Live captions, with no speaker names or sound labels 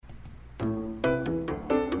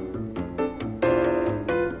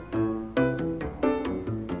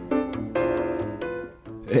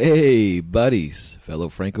Hey, buddies, fellow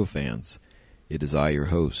Franco fans. It is I, your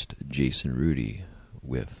host, Jason Rudy,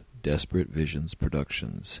 with Desperate Visions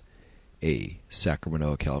Productions, a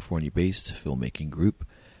Sacramento, California-based filmmaking group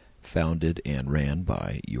founded and ran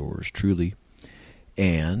by yours truly.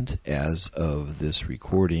 And as of this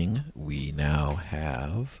recording, we now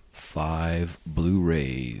have 5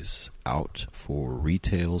 Blu-rays out for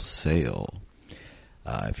retail sale.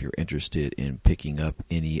 If you're interested in picking up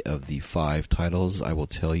any of the 5 titles I will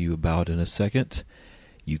tell you about in a second,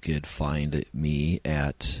 you could find me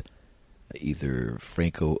at either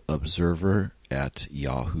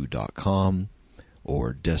francoobserver@yahoo.com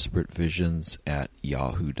or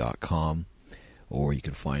desperatevisions@yahoo.com, or you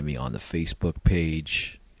can find me on the Facebook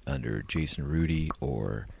page under Jason Rudy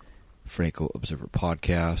or Franco Observer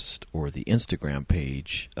Podcast, or the Instagram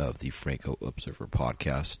page of the Franco Observer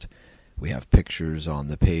Podcast. We have pictures on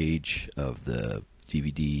the page of the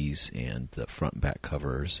DVDs and the front and back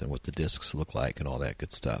covers and what the discs look like and all that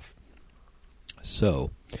good stuff.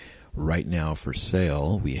 So, right now for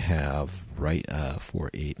sale, we have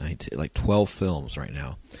 12 films right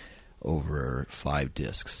now over 5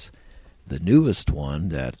 discs. The newest one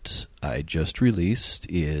that I just released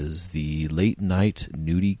is the Late Night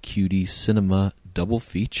Nudie Cutie Cinema Double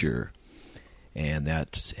Feature. And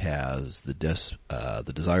that has the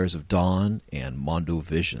Desires of Dawn and Mondo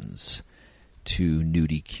Visions, 2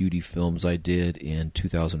 nudie cutie films I did in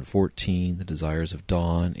 2014, The Desires of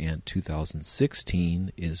Dawn, and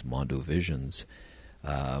 2016 is Mondo Visions.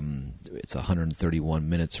 It's 131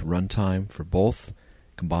 minutes runtime for both,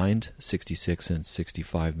 combined 66 and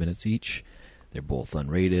 65 minutes each. They're both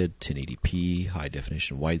unrated, 1080p, high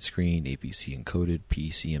definition widescreen, APC encoded,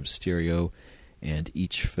 PCM stereo, and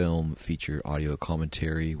each film feature audio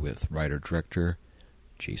commentary with writer-director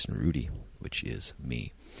Jason Rudy, which is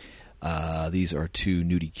me. These are 2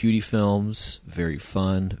 nudie cutie films, very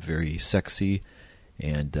fun, very sexy,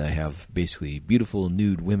 and have basically beautiful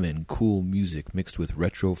nude women, cool music mixed with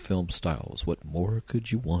retro film styles. What more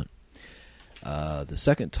could you want? The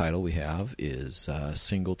second title we have is a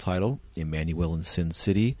single title, Emmanuel in Sin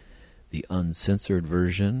City, the uncensored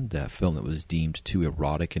version, that film that was deemed too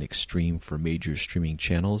erotic and extreme for major streaming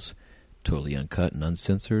channels, totally uncut and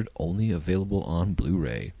uncensored, only available on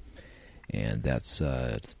Blu-ray. And that's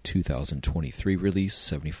a 2023 release,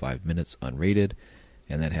 75 minutes unrated,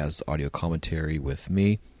 and that has audio commentary with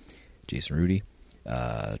me, Jason Rudy,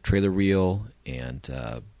 trailer reel, and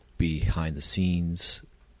behind-the-scenes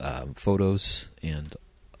photos, and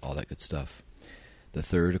all that good stuff. The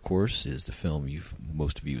third, of course, is the film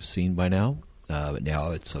most of you have seen by now, but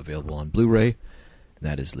now it's available on Blu-ray, and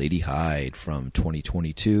that is Lady Hyde from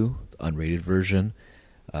 2022, the unrated version,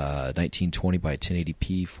 1920 by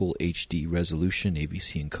 1080p, full HD resolution,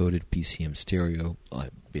 AVC encoded, PCM stereo,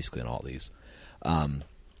 basically on all these.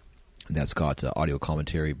 That's got audio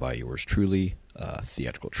commentary by yours truly,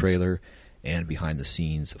 theatrical trailer, and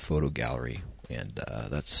behind-the-scenes photo gallery, and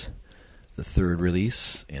that's the third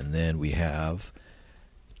release. And then we have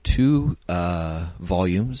 2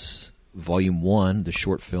 volumes. Volume 1, the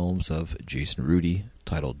short films of Jason Rudy,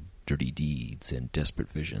 titled Dirty Deeds and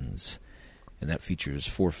Desperate Visions. And that features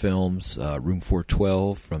 4 films, Room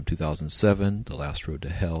 412 from 2007, The Last Road to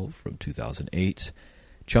Hell from 2008,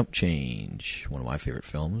 Chump Change, one of my favorite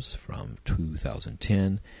films, from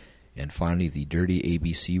 2010, and finally The Dirty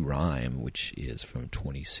ABC Rhyme, which is from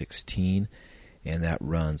 2016. And that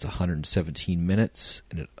runs 117 minutes,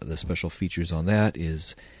 and the special features on that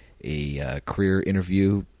is a career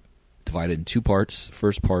interview divided in 2 parts. The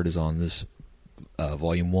first part is on this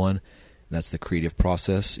Volume 1, and that's the creative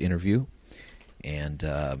process interview. And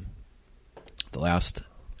the last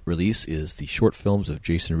release is the short films of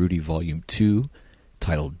Jason Rudy Volume 2,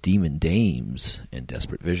 titled Demon Dames and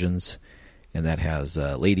Desperate Visions, and that has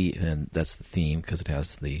Lady, and that's the theme because it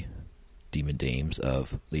has the Demon Dames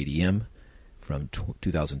of Lady M from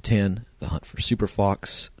 2010, The Hunt for Super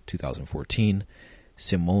Fox, 2014,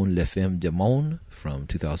 Simone Le Femme Demon from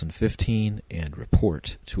 2015, and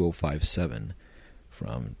Report 2057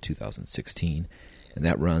 from 2016. And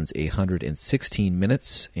that runs 116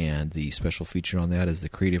 minutes, and the special feature on that is the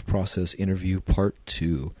Creative Process Interview Part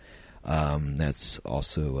 2. That's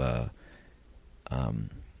also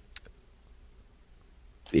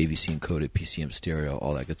AVC encoded, PCM stereo,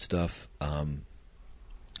 all that good stuff.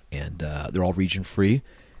 And they're all region-free,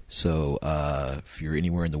 so if you're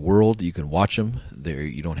anywhere in the world, you can watch them.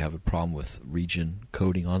 You don't have a problem with region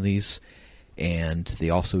coding on these. And they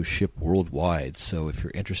also ship worldwide, so if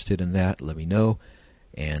you're interested in that, let me know.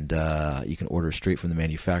 And you can order straight from the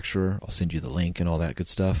manufacturer. I'll send you the link and all that good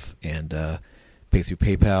stuff. And pay through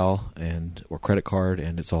PayPal or credit card,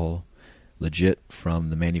 and it's all legit from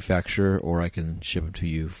the manufacturer, or I can ship them to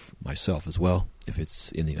you myself as well if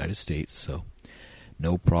it's in the United States. So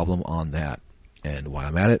no problem on that. And while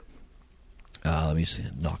I'm at it, let me just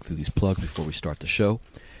knock through these plugs before we start the show.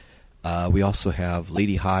 We also have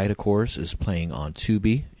Lady Hyde, of course, is playing on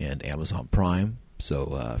Tubi and Amazon Prime.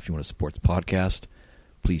 So if you want to support the podcast,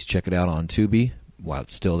 please check it out on Tubi while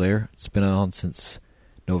it's still there. It's been on since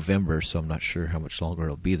November, so I'm not sure how much longer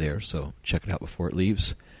it'll be there. So check it out before it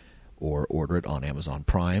leaves, or order it on Amazon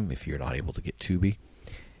Prime if you're not able to get Tubi.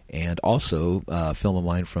 And also, a film of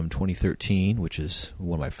mine from 2013, which is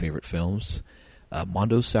one of my favorite films,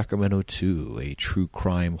 Mondo Sacramento 2, a true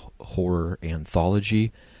crime horror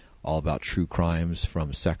anthology, all about true crimes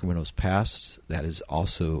from Sacramento's past. That is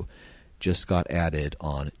also just got added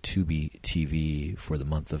on Tubi TV for the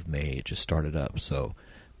month of May. It just started up, so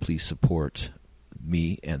please support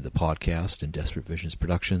me and the podcast and Desperate Visions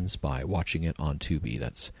Productions by watching it on Tubi.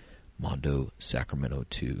 That's Mondo Sacramento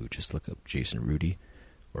 2. Just look up Jason Rudy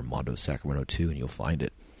or Mondo Sacramento 2 and you'll find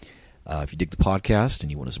it. If you dig the podcast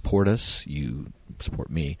and you want to support us, you support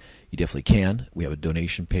me, you definitely can. We have a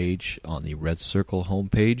donation page on the Red Circle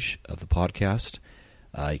homepage of the podcast.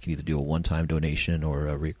 You can either do a one-time donation or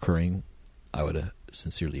a recurring. I would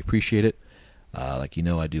sincerely appreciate it. Like you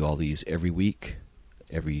know, I do all these every week.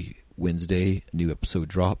 Every Wednesday, a new episode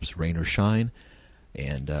drops, rain or shine.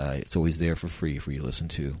 And it's always there for free for you to listen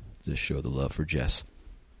to show the love for Jess.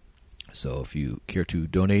 So if you care to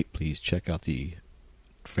donate, please check out the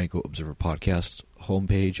Franco Observer Podcast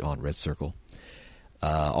homepage on Red Circle.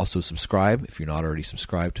 Also subscribe. If you're not already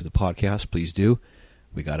subscribed to the podcast, please do.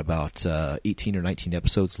 We got about 18 or 19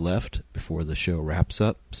 episodes left before the show wraps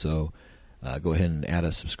up. So go ahead and add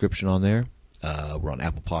a subscription on there. We're on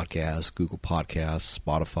Apple Podcasts, Google Podcasts,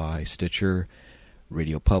 Spotify, Stitcher,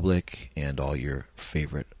 Radio Public, and all your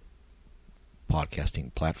favorite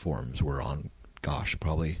podcasting platforms. We're on,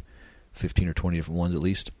 probably 15 or 20 different ones at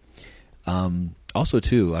least. Also,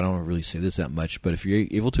 too, I don't really say this that much, but if you're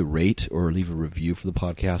able to rate or leave a review for the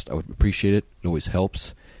podcast, I would appreciate it. It always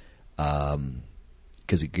helps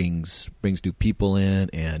because it brings new people in,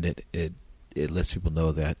 and it lets people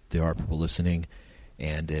know that there are people listening,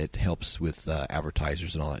 and it helps with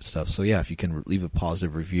advertisers and all that stuff. So, yeah, if you can leave a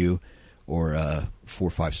positive review or a 4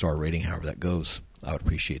 or 5 star rating, however that goes, I would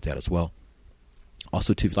appreciate that as well.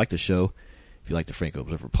 Also, too, if you like the show, if you like the Franco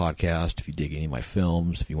Observer podcast, if you dig any of my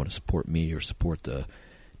films, if you want to support me or support the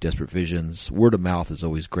Desperate Visions, word of mouth is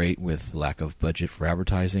always great with lack of budget for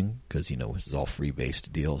advertising because, you know, this is all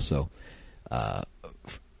free-based deal. So,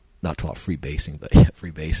 not talk free-basing, but yeah,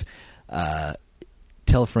 free-base.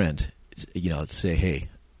 Tell a friend, you know, say, hey,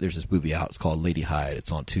 there's this movie out. It's called Lady Hyde.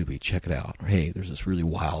 It's on Tubi. Check it out. Or, hey, there's this really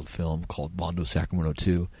wild film called Mondo Sacramento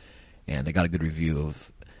 2, and I got a good review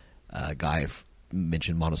of a guy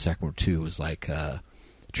mentioned Mondo Sacramento 2 was like a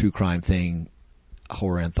true crime thing, a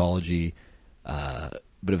horror anthology, but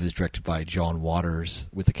it was directed by John Waters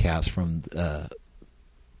with a cast from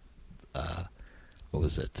what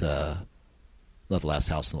was it? Not The Last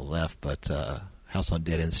House on the Left, but House on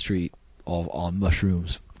Dead End Street, all on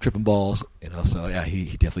mushrooms, tripping balls, you know. So yeah,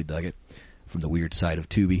 he definitely dug it from the weird side of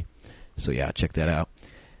Tubi. So yeah, check that out.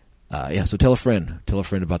 So tell a friend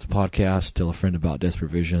about the podcast, tell a friend about Desperate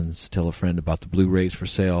Visions, tell a friend about the Blu-rays for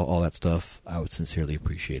sale, all that stuff. I would sincerely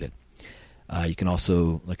appreciate it. You can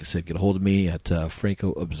also, like I said, get a hold of me at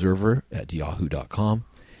francoobserver@yahoo.com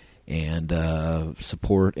and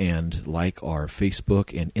support and like our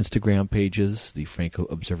Facebook and Instagram pages, the Franco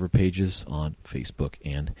Observer pages on Facebook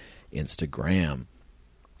and Instagram.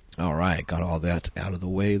 All right, got all that out of the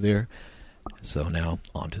way there. So now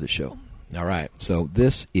on to the show. All right, so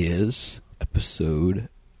this is episode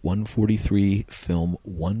 143, film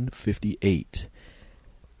 158,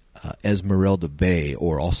 Esmeralda Bay,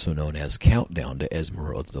 or also known as Countdown to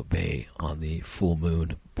Esmeralda Bay, on the Full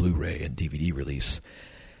Moon Blu-ray and DVD release.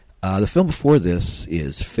 The film before this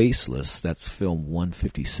is Faceless. That's film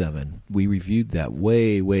 157. We reviewed that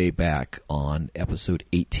way back on episode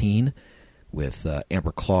 18 with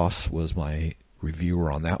Amber Kloss was my reviewer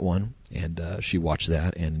on that one, and she watched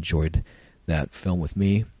that and enjoyed that film with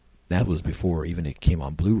me. That was before even it came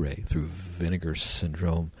on Blu-ray through Vinegar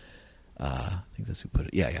Syndrome. I think that's who put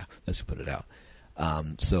it. Yeah, that's who put it out.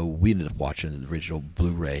 So we ended up watching the original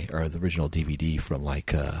Blu-ray or the original DVD from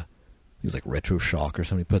it was like Retro Shock or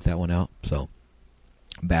somebody put that one out. So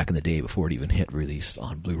back in the day before it even hit released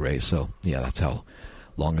on Blu-ray. So yeah, that's how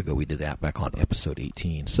long ago we did that, back on episode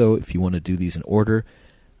 18. So if you want to do these in order,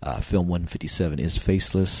 film 157 is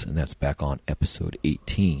Faceless, and that's back on episode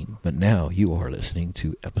 18. But now you are listening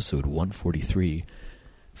to episode 143,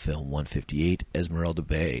 film 158, Esmeralda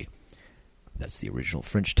Bay. That's the original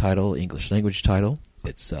French title, English language title.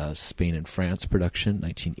 It's Spain and France production,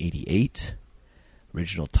 1988.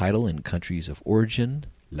 Original title in countries of origin,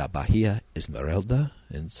 La Bahia Esmeralda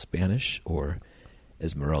in Spanish, or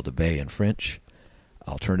Esmeralda Bay in French.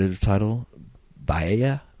 Alternative title,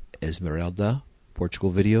 Bahia Esmeralda,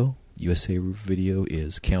 Portugal video. USA video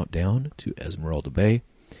is Countdown to Esmeralda Bay.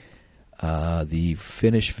 The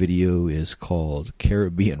Finnish video is called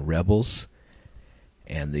Caribbean Rebels.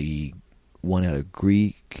 And the one out of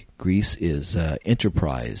Greece is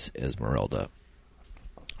Enterprise Esmeralda.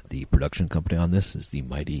 The production company on this is the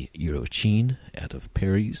mighty Eurocine out of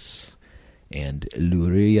Paris and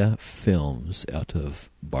Luria Films out of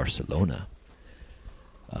Barcelona.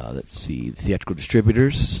 Let's see. Theatrical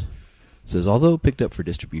distributors. It says, although picked up for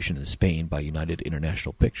distribution in Spain by United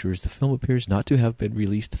International Pictures, the film appears not to have been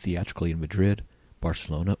released theatrically in Madrid,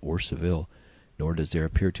 Barcelona, or Seville, nor does there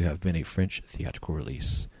appear to have been a French theatrical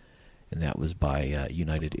release. And that was by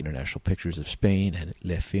United International Pictures of Spain and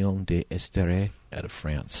Les Films d'Estere out of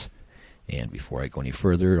France. And before I go any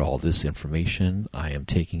further, all this information I am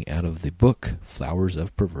taking out of the book Flowers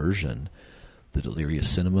of Perversion, The Delirious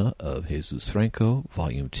Cinema of Jesus Franco,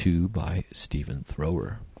 Volume 2 by Stephen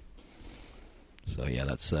Thrower. So yeah,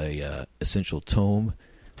 that's a essential tome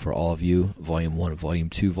for all of you. Volume 1 and Volume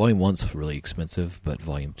 2. Volume 1's really expensive, but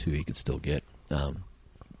Volume 2 you can still get.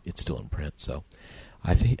 It's still in print, so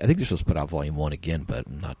I think they're supposed to put out Volume 1 again, but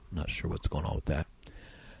I'm not sure what's going on with that.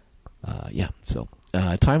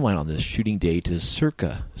 Timeline on this. Shooting date is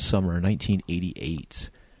circa summer 1988.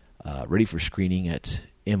 Ready for screening at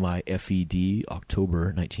MIFED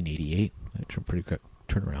October 1988. Pretty quick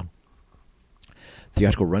turnaround.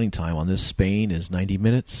 Theatrical running time on this, Spain, is 90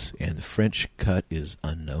 minutes, and the French cut is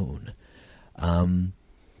unknown. The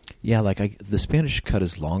Spanish cut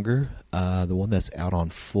is longer. The one that's out on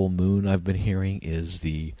Full Moon, I've been hearing, is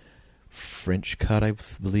the French cut, I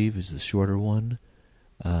believe, is the shorter one.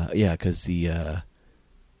 Because the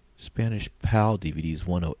Spanish PAL DVD is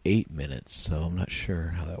 108 minutes, so I'm not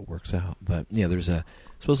sure how that works out. But, yeah, there's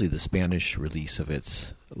supposedly the Spanish release of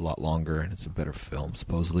it's a lot longer, and it's a better film,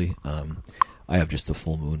 supposedly. I have just the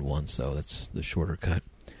Full Moon one, so that's the shorter cut.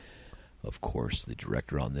 Of course, the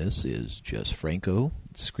director on this is Jess Franco.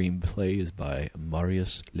 The screenplay is by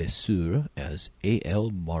Marius Lesueur as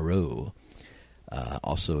A.L. Moreau.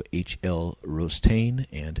 Also H.L. Rostain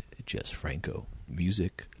and Jess Franco.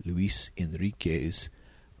 Music, Luis Enriquez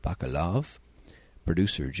Bacalov.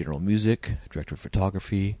 Producer, General Music. Director of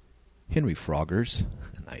Photography, Henry Froggers.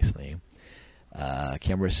 Nice name.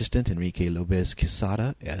 Camera assistant, Enrique Lopez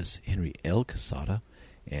Quesada as Henry L. Quesada.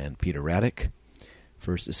 And Peter Raddick.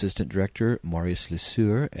 First assistant director, Marius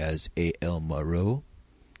Lesueur as A.L. Moreau.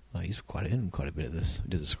 He's in quite a bit of this.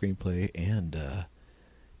 Did the screenplay and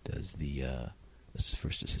does the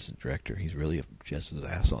first assistant director. He's really just his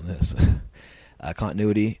ass on this.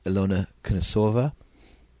 Continuity, Ilona Kunisova.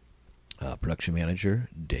 Production manager,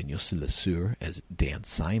 Daniel Lesueur as Dan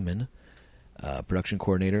Simon. Production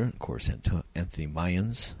coordinator, of course, Antonio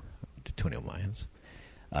Mayans.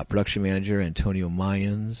 Production manager, Antonio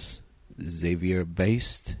Mayans. Xavier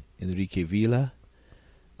Baist, Enrique Villa,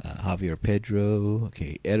 Javier Pedro.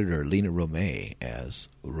 Okay, editor Lena Romay as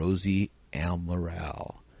Rosie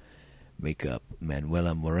Almoral. Makeup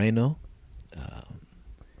Manuela Moreno.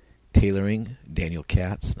 Tailoring Daniel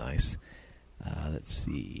Katz. Nice. Let's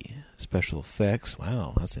see. Special effects.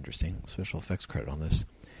 Wow, that's interesting. Special effects credit on this.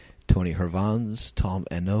 Tony Hervans, Tom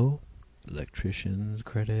Eno. Electricians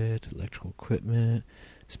credit, electrical equipment.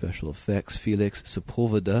 Special effects, Felix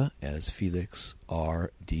Sepulveda as Felix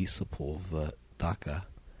R. D. Sepulveda.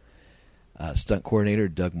 Stunt coordinator,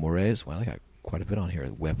 Doug Moraes. Wow, they got quite a bit on here.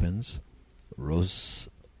 Weapons,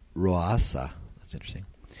 Roasa. That's interesting.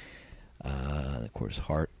 Of course,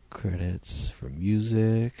 Hart credits for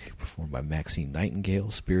music, performed by Maxine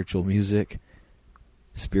Nightingale. Spiritual music,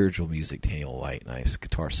 Daniel White. Nice.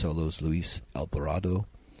 Guitar solos, Luis Alvarado.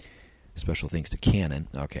 Special thanks to Canon.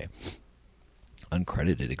 Okay.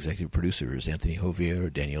 Uncredited executive producers, Anthony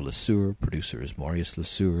Jovier, Daniel Lesueur. Producers, Marius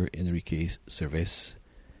Lesueur, Enrique Cerezo,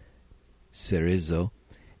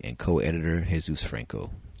 and co-editor, Jesus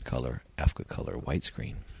Franco. Color, Africa Color,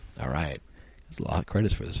 widescreen. All right. There's a lot of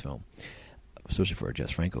credits for this film, especially for a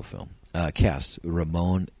Jess Franco film. Cast,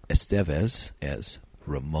 Ramon Estevez as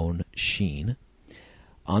Ramon Sheen.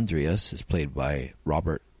 Andreas is played by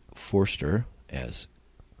Robert Forster as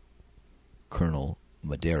Colonel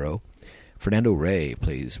Madero. Fernando Rey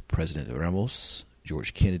plays President Ramos.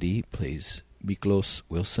 George Kennedy plays Miklos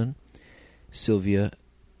Wilson. Sylvia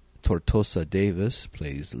Tortosa Davis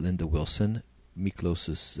plays Linda Wilson,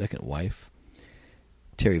 Miklos' second wife.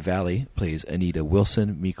 Terry Valley plays Anita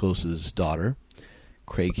Wilson, Miklos' daughter.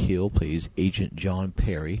 Craig Hill plays Agent John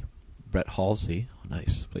Perry. Brett Halsey,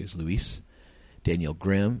 nice, plays Luis. Daniel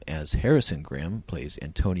Grimm as Harrison Grimm plays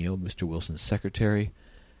Antonio, Mr. Wilson's secretary.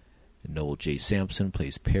 Noel J. Sampson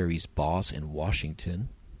plays Perry's boss in Washington.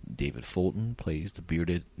 David Fulton plays the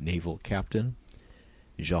bearded naval captain.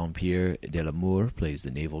 Jean-Pierre Delamour plays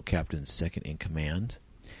the naval captain's second in command.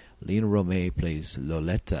 Lena Romay plays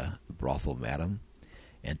Loletta, the brothel madam.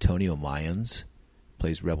 Antonio Mayans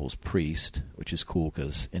plays Rebel's priest, which is cool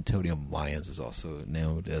because Antonio Mayans is also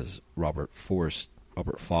known as Robert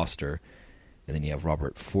Foster, and then you have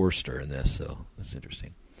Robert Forster in this, so that's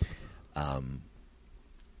interesting. Let's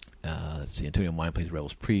see, Antonio Mayans plays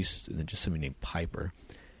Rebel's priest, and then just somebody named Piper.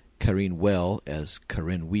 Karine Well as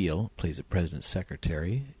Corinne Wheel plays the president's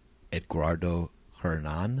secretary. Eduardo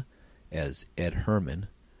Hernan as Ed Herman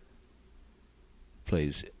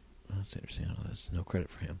plays... Oh, that's interesting. Oh, there's no credit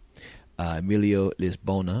for him. Emilio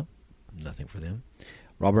Lisbona, nothing for them.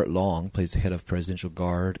 Robert Long plays the head of Presidential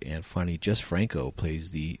Guard. And finally, Jess Franco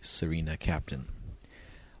plays the Serena captain.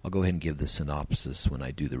 I'll go ahead and give the synopsis when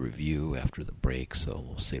I do the review after the break, so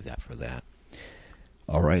we'll save that for that.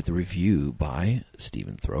 All right, the review by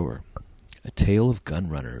Stephen Thrower. A tale of gun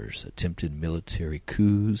runners, attempted military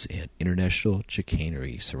coups, and international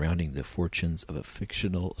chicanery surrounding the fortunes of a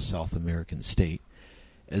fictional South American state.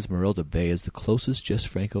 Esmeralda Bay is the closest Jess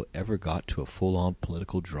Franco ever got to a full-on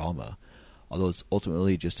political drama, although it's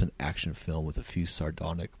ultimately just an action film with a few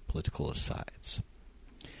sardonic political asides.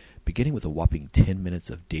 Beginning with a whopping 10 minutes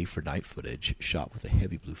of day-for-night footage shot with a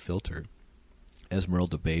heavy blue filter,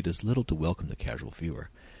 Esmeralda Bay does little to welcome the casual viewer.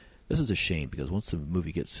 This is a shame because once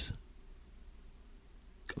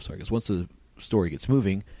the story gets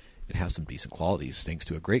moving, it has some decent qualities, thanks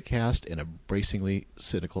to a great cast and a bracingly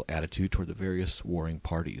cynical attitude toward the various warring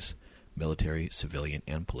parties, military, civilian,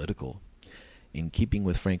 and political. In keeping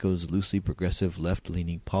with Franco's loosely progressive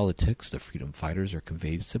left-leaning politics, the freedom fighters are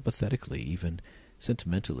conveyed sympathetically, even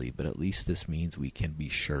sentimentally, but at least this means we can be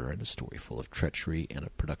sure in a story full of treachery and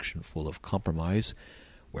a production full of compromise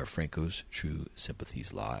where Franco's true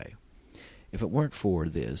sympathies lie. If it weren't for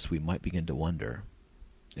this, we might begin to wonder.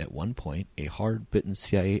 At one point, a hard-bitten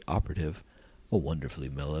CIA operative, a wonderfully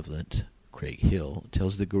malevolent Craig Hill,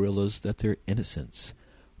 tells the guerrillas that they're innocents,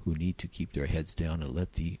 who need to keep their heads down and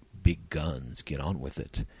let the big guns get on with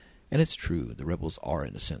it. And it's true, the rebels are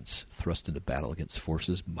innocents, thrust into battle against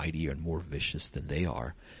forces mightier and more vicious than they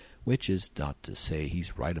are, which is not to say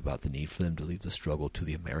he's right about the need for them to leave the struggle to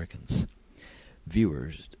the Americans.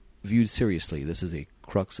 Viewed seriously, this is a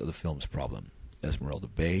crux of the film's problem. Esmeralda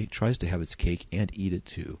Bay tries to have its cake and eat it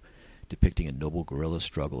too, depicting a noble guerrilla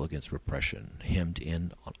struggle against repression, hemmed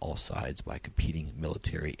in on all sides by competing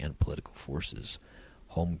military and political forces,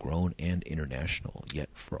 homegrown and international, yet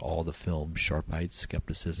for all the film's sharp-eyed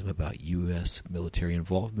skepticism about U.S. military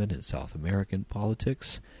involvement in South American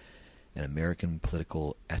politics, and American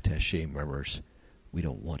political attaché murmurs, "We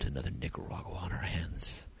don't want another Nicaragua on our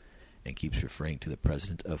hands," and keeps referring to the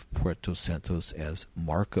president of Puerto Santos as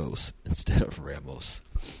Marcos instead of Ramos.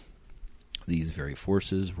 These very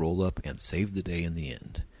forces roll up and save the day in the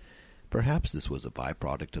end. Perhaps this was a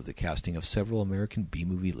byproduct of the casting of several American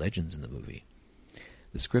B-movie legends in the movie.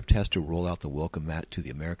 The script has to roll out the welcome mat to the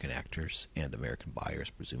American actors, and American buyers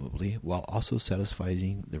presumably, while also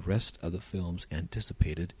satisfying the rest of the film's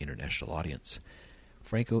anticipated international audience.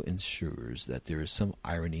 Franco ensures that there is some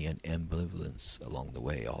irony and ambivalence along the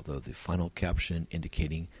way, although the final caption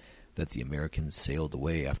indicating that the Americans sailed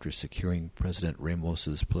away after securing President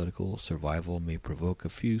Ramos's political survival may provoke a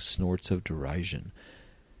few snorts of derision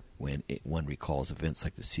when one recalls events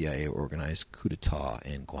like the CIA-organized coup d'etat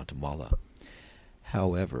in Guatemala.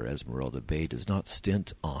 However, Esmeralda Bay does not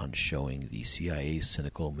stint on showing the CIA's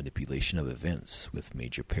cynical manipulation of events, with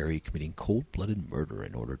Major Perry committing cold-blooded murder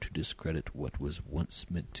in order to discredit what was once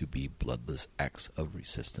meant to be bloodless acts of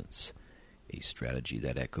resistance, a strategy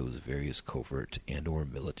that echoes various covert and or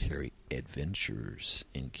military adventures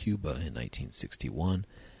in Cuba in 1961,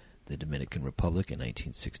 the Dominican Republic in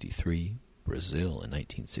 1963, Brazil in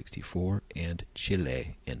 1964, and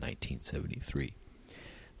Chile in 1973.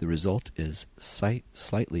 The result is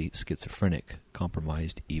slightly schizophrenic,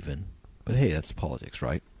 compromised even, but hey, that's politics,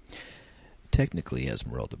 right? Technically,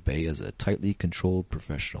 Esmeralda Bay is a tightly controlled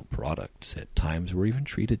professional product. At times, we're even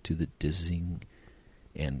treated to the dizzying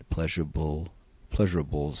and pleasurable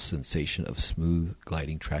sensation of smooth,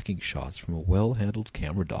 gliding tracking shots from a well-handled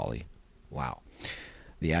camera dolly. Wow.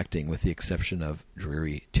 The acting, with the exception of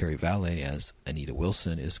dreary Terry Valley as Anita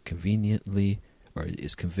Wilson, is conventionally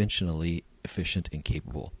efficient and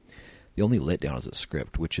capable. The only letdown is the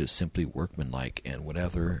script, which is simply workmanlike, and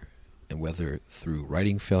whether through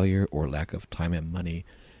writing failure or lack of time and money,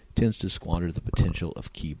 tends to squander the potential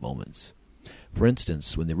of key moments. For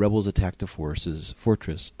instance, when the rebels attack the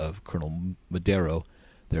fortress of Colonel Madero,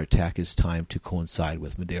 their attack is timed to coincide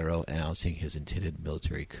with Madero announcing his intended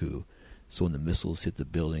military coup. So when the missiles hit the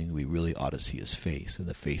building, we really ought to see his face and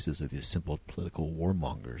the faces of the assembled political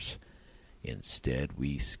warmongers. Instead,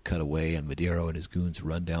 we cut away and Madero and his goons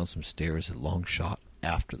run down some stairs a long shot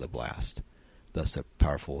after the blast. Thus a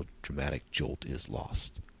powerful dramatic jolt is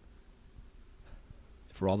lost.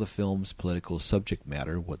 For all the film's political subject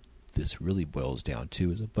matter, what this really boils down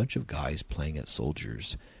to is a bunch of guys playing at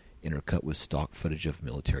soldiers, intercut with stock footage of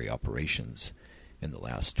military operations. In the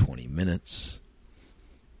last 20 minutes,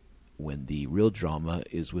 when the real drama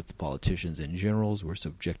is with the politicians and generals, we're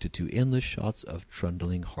subjected to endless shots of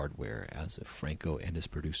trundling hardware, as if Franco and his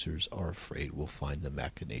producers are afraid we'll find the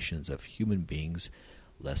machinations of human beings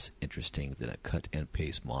less interesting than a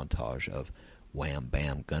cut-and-paste montage of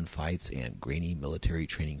wham-bam gunfights and grainy military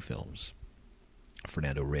training films.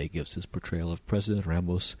 Fernando Rey gives his portrayal of President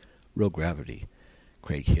Ramos real gravity.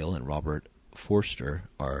 Craig Hill and Robert Forster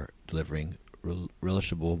are delivering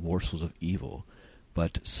relishable morsels of evil,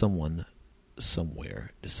 but someone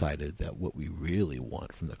somewhere decided that what we really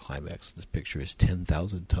want from the climax of this picture is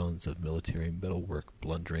 10,000 tons of military metalwork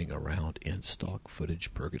blundering around in stock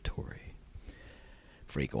footage purgatory.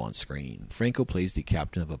 Franco on screen. Franco plays the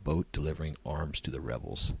captain of a boat delivering arms to the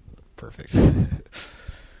rebels. Perfect.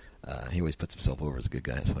 He always puts himself over as a good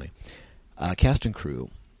guy. That's funny. Cast and crew.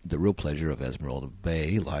 The real pleasure of Esmeralda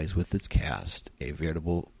Bay lies with its cast, a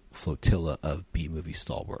veritable flotilla of B-movie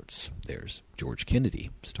stalwarts. There's George Kennedy,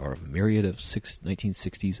 star of a myriad of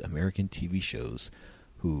 1960s American TV shows,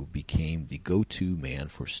 who became the go-to man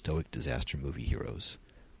for stoic disaster movie heroes,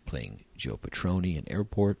 playing Joe Petroni in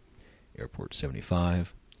Airport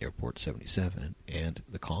 75, Airport 77, and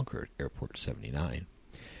The Concord, Airport 79,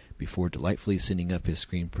 before delightfully sending up his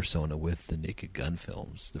screen persona with the Naked Gun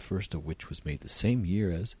films, the first of which was made the same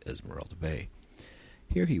year as Esmeralda Bay.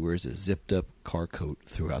 Here he wears a zipped-up car coat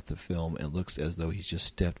throughout the film and looks as though he's just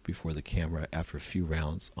stepped before the camera after a few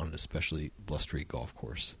rounds on an especially blustery golf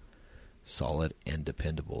course. Solid and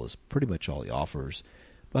dependable is pretty much all he offers,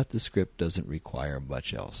 but the script doesn't require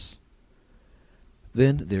much else.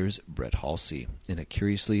 Then there's Brett Halsey, in a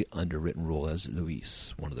curiously underwritten role as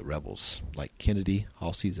Luis, one of the rebels. Like Kennedy,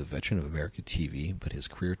 Halsey is a veteran of American TV, but his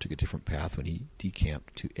career took a different path when he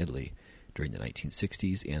decamped to Italy during the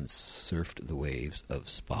 1960s and surfed the waves of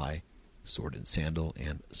spy, sword and sandal,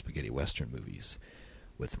 and spaghetti western movies,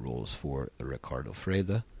 with roles for Riccardo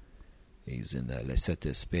Freda. He's in Le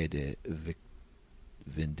Sette Spade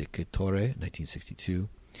Vendicatore, 1962.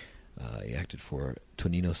 He acted for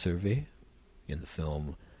Tonino Cerve in the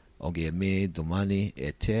film Oggi e me domani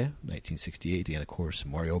e te, 1968, and of course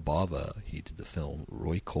Mario Bava. He did the film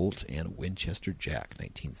Roy Colt and Winchester Jack,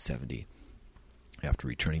 1970. After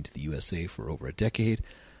returning to the USA for over a decade,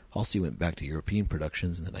 Halsey went back to European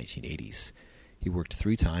productions in the 1980s. He worked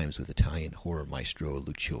 3 times with Italian horror maestro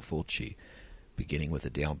Lucio Fulci, beginning with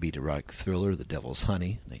a downbeat erotic thriller The Devil's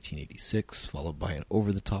Honey, 1986, followed by an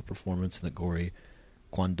over-the-top performance in the gory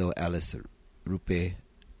Quando Alice Ruppe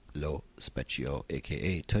Lo Specchio,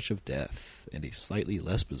 a.k.a. Touch of Death, and a slightly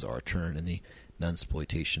less bizarre turn in the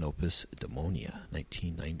nunsploitation opus Demonia,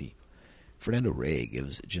 1990. Fernando Rey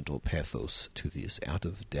gives gentle pathos to this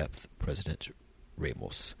out-of-depth President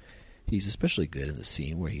Ramos. He's especially good in the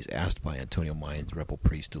scene where he's asked by Antonio Mayans' rebel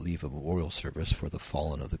priest to leave a memorial service for the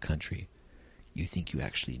fallen of the country. "You think you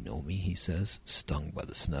actually know me," he says, stung by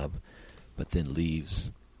the snub, but then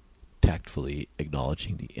leaves, tactfully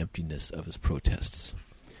acknowledging the emptiness of his protests.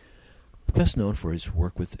 Best known for his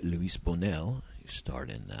work with Luis Bonel, he starred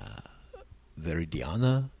in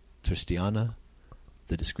Veridiana, Tristiana,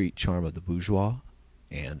 The Discreet Charm of the Bourgeois,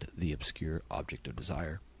 and The Obscure Object of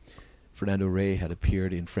Desire. Fernando Rey had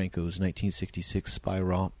appeared in Franco's 1966 spy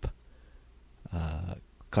romp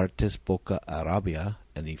Cartes Boca Arabia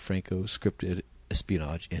and the Franco-scripted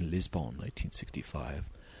Espionage in Lisbon, 1965,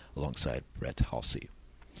 alongside Brett Halsey.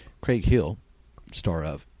 Craig Hill, star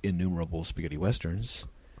of innumerable spaghetti westerns,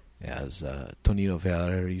 as Tonino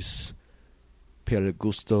Valeri's Per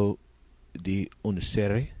Gusto di un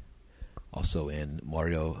Sere, also in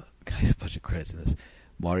Mario, guys, a bunch of credits in this,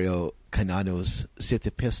 Mario Canano's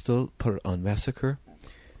Siete Pistol per un Massacre,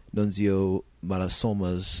 Nunzio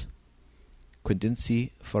Malasoma's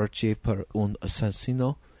Quindensi Farce per un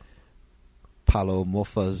Assassino, Paolo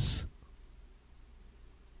Moffa's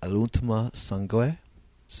All'ultima Sangue,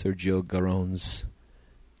 Sergio Garon's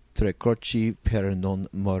Tre Croci per non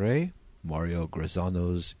morire, Mario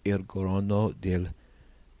Grazano's Il Gorno del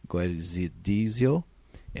Guerzidizio,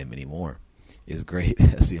 and many more, is great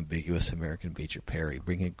as the ambiguous American Major Perry,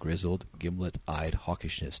 bringing a grizzled, gimlet-eyed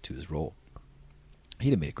hawkishness to his role.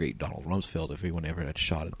 He'd have made a great Donald Rumsfeld if anyone ever had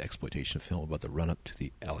shot an exploitation film about the run-up to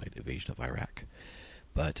the Allied invasion of Iraq.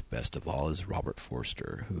 But best of all is Robert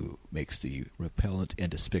Forster, who makes the repellent and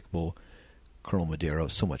despicable Colonel Madero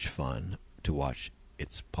so much fun to watch.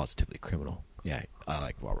 It's positively criminal. Yeah, I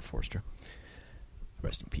like Robert Forster.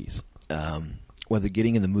 Rest in peace. Whether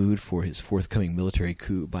getting in the mood for his forthcoming military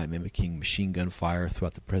coup by mimicking machine gun fire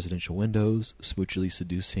throughout the presidential windows, smoochily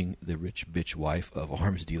seducing the rich bitch wife of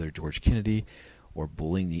arms dealer George Kennedy, or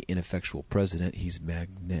bullying the ineffectual president, he's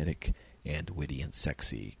magnetic and witty and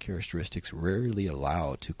sexy, characteristics rarely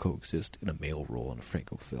allowed to coexist in a male role in a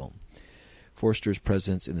Franco film. Forster's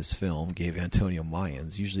presence in this film gave Antonio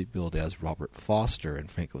Mayans, usually billed as Robert Foster in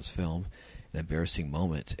Franco's film, an embarrassing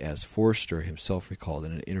moment, as Forster himself recalled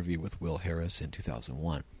in an interview with Will Harris in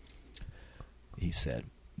 2001. He said,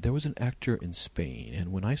 "There was an actor in Spain,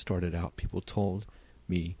 and when I started out, people told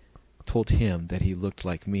him that he looked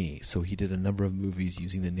like me, so he did a number of movies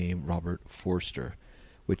using the name Robert Forster,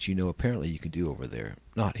 which apparently you can do over there.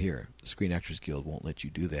 Not here. The Screen Actors Guild won't let you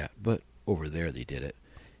do that, but over there they did it.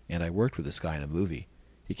 And I worked with this guy in a movie.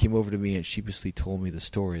 He came over to me and sheepishly told me the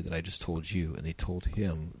story that I just told you, and they told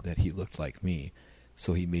him that he looked like me,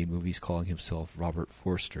 so he made movies calling himself Robert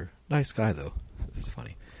Forster. Nice guy, though." It's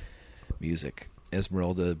funny. Music.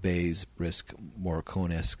 Esmeralda Bay's brisk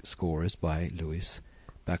Morricone-esque score is by Louis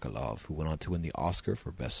Bacalov, who went on to win the Oscar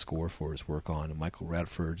for Best Score for his work on Michael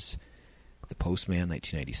Radford's The Postman,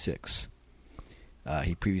 1996.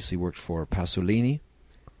 He previously worked for Pasolini,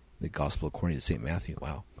 The Gospel According to St. Matthew,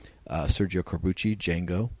 wow. Sergio Corbucci,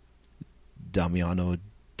 Django, Damiani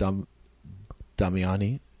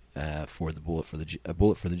for the Bullet for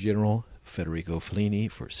the General, Federico Fellini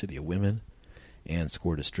for City of Women, and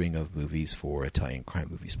scored a string of movies for Italian crime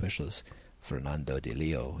movie specialist Fernando De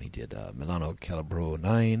Leo. He did Milano Calabro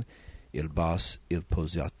 9, Il Boss, Il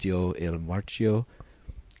Posatio, Il Marchio,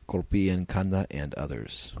 Colpi and Canna, and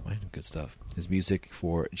others. Good stuff. His music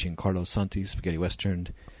for Giancarlo Santi's spaghetti western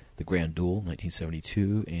The Grand Duel,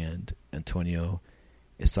 1972, and Antonio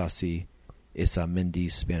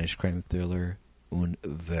Isamendi's Spanish crime thriller Un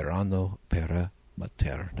Verano per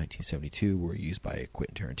Mater, 1972, were used by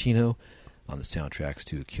Quentin Tarantino on the soundtracks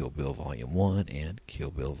to Kill Bill Volume 1 and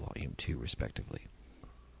Kill Bill Volume 2, respectively.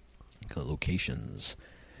 Locations: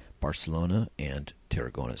 Barcelona and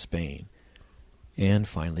Tarragona, Spain. And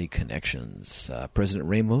finally, connections. President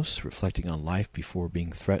Ramos, reflecting on life before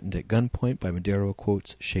being threatened at gunpoint by Madero,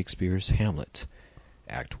 quotes Shakespeare's Hamlet,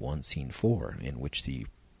 Act 1, Scene 4, in which the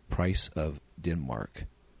Price of Denmark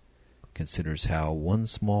considers how one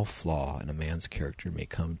small flaw in a man's character may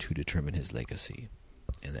come to determine his legacy.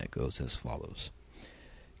 And that goes as follows.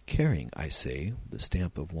 Carrying, I say, the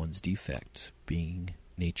stamp of one's defect, being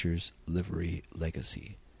nature's livery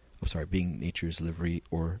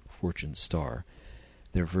or fortune's star,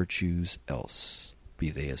 their virtues else, be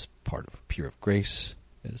they as part of pure of grace,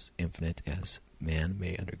 as infinite as man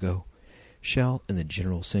may undergo, shall in the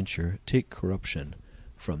general censure take corruption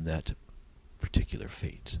from that particular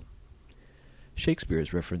fate. Shakespeare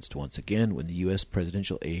is referenced once again when the U.S.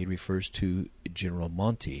 presidential aide refers to General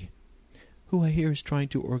Monty, who I hear is trying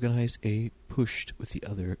to organize a pushed with the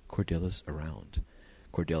other Cordelias around.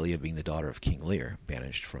 Cordelia being the daughter of King Lear,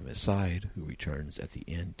 banished from his side, who returns at the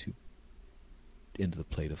end into the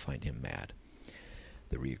play to find him mad.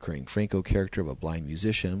 The recurring Franco character of a blind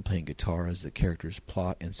musician playing guitar as the character's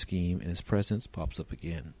plot and scheme in his presence pops up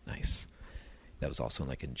again. Nice. That was also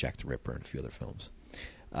in Jack the Ripper and a few other films.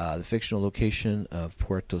 The fictional location of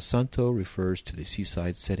Puerto Santo refers to the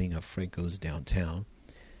seaside setting of Franco's downtown.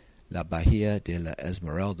 La Bahia de las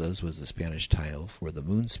Esmeraldas was the Spanish title for The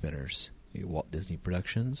Moon Spinners, a Walt Disney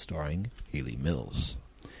production starring Haley Mills.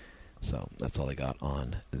 So that's all I got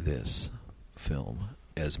on this film,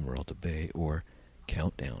 Esmeralda Bay, or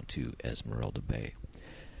Countdown to Esmeralda Bay.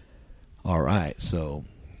 All right, so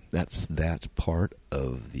that's that part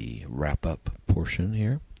of the wrap-up portion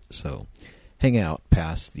here. So hang out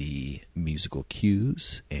past the musical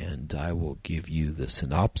cues, and I will give you the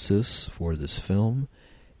synopsis for this film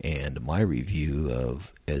and my review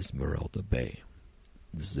of Esmeralda Bay.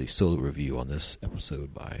 This is a solo review on this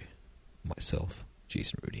episode by myself,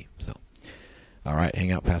 Jason Rudy. So, all right,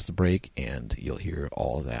 hang out past the break, and you'll hear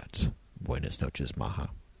all of that. Buenas noches, maha.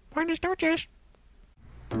 Buenas noches.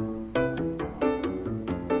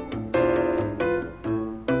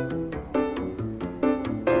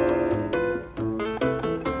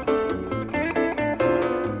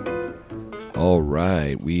 All right.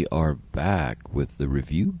 right, we are back with the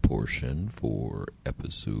review portion for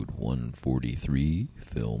episode 143,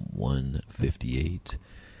 film 158,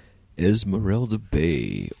 Esmeralda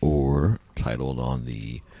Bay, or titled on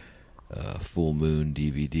the Full Moon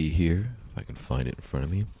DVD here, if I can find it in front of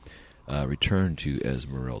me, Return to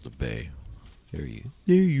Esmeralda Bay. There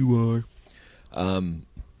you are. I'm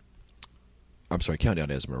sorry, Countdown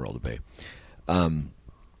to Esmeralda Bay.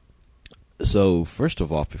 So, first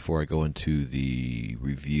of all, before I go into the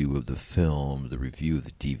review of the film, the review of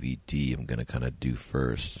the DVD, I'm going to kind of do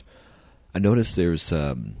first. I noticed there's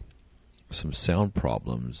some sound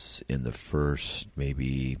problems in the first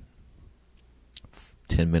maybe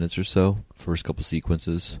 10 minutes or so, first couple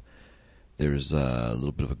sequences. There's a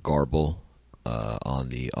little bit of a garble on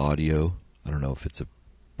the audio. I don't know if it's a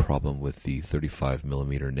problem with the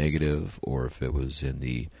 35mm negative or if it was in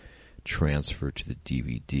the transfer to the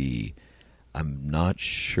DVD. I'm not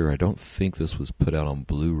sure. I don't think this was put out on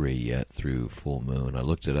Blu-ray yet through Full Moon. I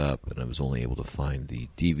looked it up, and I was only able to find the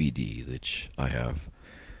DVD, which I have.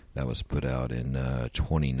 That was put out in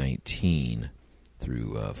 2019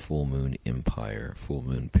 through Full Moon Empire, Full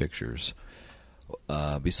Moon Pictures.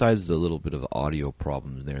 Besides the little bit of audio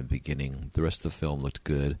problems there in the beginning, the rest of the film looked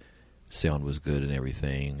good. Sound was good and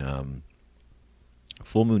everything.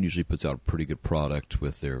 Full Moon usually puts out a pretty good product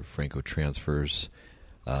with their Franco transfers.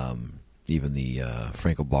 Even the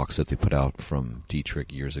Franco box that they put out from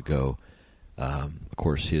Dietrich years ago. Of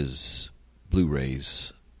course, his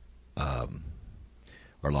Blu-rays are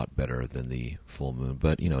a lot better than the Full Moon,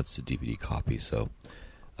 but, you know, it's a DVD copy, so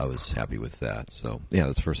I was happy with that. So, yeah,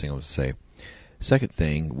 that's the first thing I was to say. Second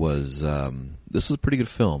thing was, this was a pretty good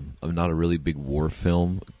film. I'm not a really big war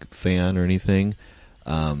film fan or anything.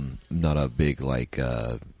 I'm not a big, like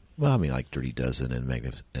Dirty Dozen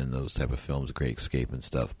and those type of films, Great Escape and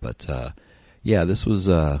stuff. But, yeah, this was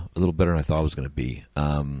a little better than I thought it was going to be.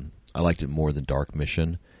 I liked it more than Dark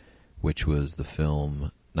Mission, which was the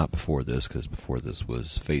film, not before this, because before this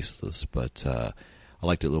was Faceless, but I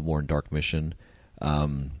liked it a little more in Dark Mission.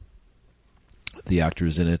 The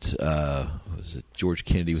actors in it, George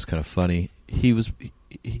Kennedy was kind of funny. He was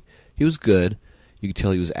good. You could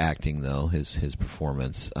tell he was acting, though, his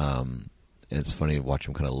performance. And it's funny to watch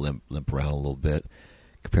him kind of limp around a little bit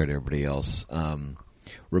compared to everybody else.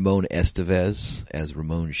 Ramon Estevez as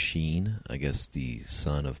Ramon Sheen, I guess the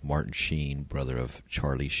son of Martin Sheen, brother of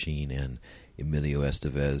Charlie Sheen and Emilio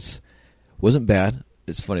Estevez. Wasn't bad.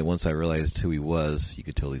 It's funny, once I realized who he was, you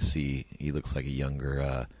could totally see he looks like a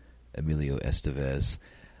younger Emilio Estevez.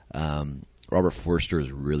 Robert Forster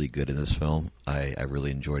is really good in this film. I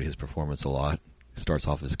really enjoyed his performance a lot. Starts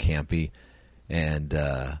off as campy,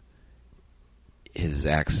 and his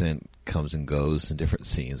accent comes and goes in different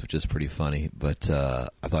scenes, which is pretty funny. But I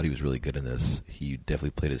thought he was really good in this. He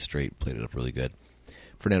definitely played it straight, played it up really good.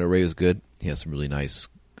 Fernando Reyes was good. He has some really nice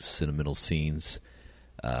sentimental scenes.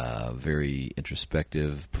 Very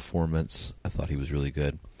introspective performance. I thought he was really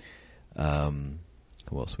good.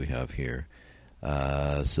 Who else we have here?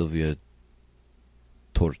 Sylvia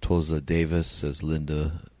Tortosa Davis as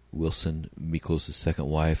Linda Wilson, Miklos' second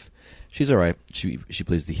wife. She's all right. She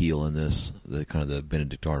plays the heel in this, the kind of the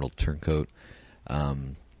Benedict Arnold turncoat.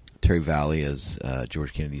 Terry Valley as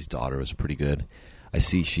George Kennedy's daughter was pretty good. I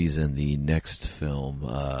see she's in the next film,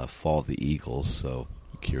 Fall of the Eagles, so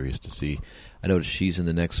I'm curious to see. I noticed she's in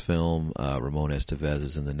the next film. Ramon Estevez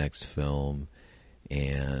is in the next film,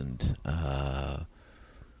 and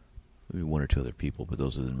maybe one or two other people, but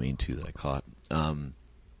those are the main two that I caught.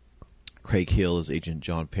 Craig Hill is Agent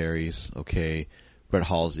John Perry's okay. Brett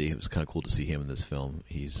Halsey, it was kind of cool to see him in this film.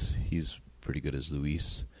 He's pretty good as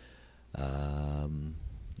Luis.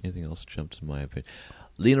 Anything else jumps in my opinion?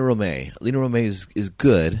 Lena Romay. Lena Romay is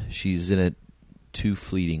good. She's in it too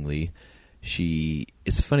fleetingly.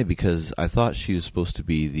 It's funny because I thought she was supposed to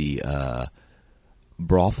be the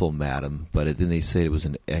brothel madam, but then they say it was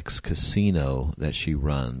an ex-casino that she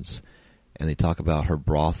runs. And they talk about her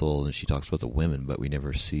brothel, and she talks about the women, but we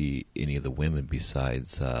never see any of the women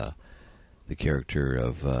besides the character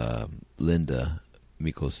of Linda,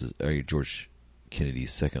 George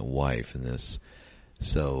Kennedy's second wife in this.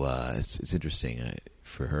 So it's interesting.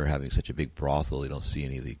 For her having such a big brothel, you don't see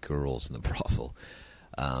any of the girls in the brothel.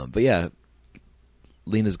 But yeah,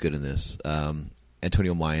 Lena's good in this.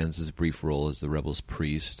 Antonio Mayans' brief role as the rebel's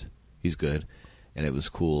priest. He's good. And it was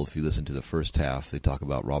cool, if you listen to the first half, they talk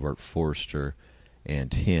about Robert Forster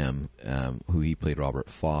and him, who he played Robert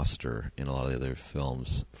Foster in a lot of the other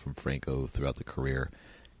films from Franco throughout the career.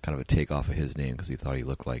 Kind of a takeoff of his name because he thought he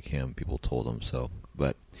looked like him. People told him so.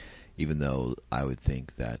 But even though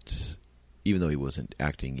he wasn't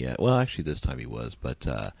acting yet, well, actually this time he was, but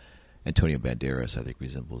Antonio Banderas, I think,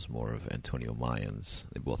 resembles more of Antonio Mayans.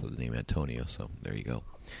 They both have the name Antonio, so there you go.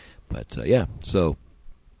 But yeah, so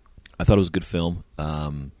I thought it was a good film.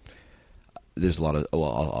 There's a lot of.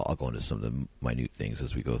 I'll go into some of the minute things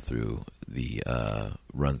as we go through the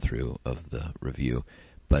run through of the review.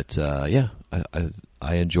 But yeah,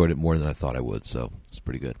 I enjoyed it more than I thought I would, so it's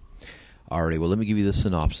pretty good. Alrighty, well, let me give you the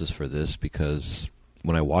synopsis for this, because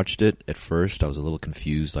when I watched it at first, I was a little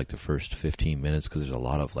confused, like the first 15 minutes, because there's a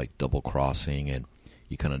lot of like double crossing, and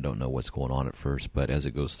you kind of don't know what's going on at first. But as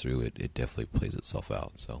it goes through, it definitely plays itself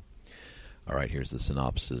out. So, all right, here's the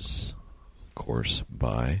synopsis, of course,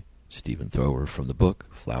 by Stephen Thrower from the book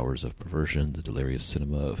Flowers of Perversion, The Delirious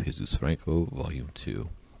Cinema of Jesus Franco, Volume 2.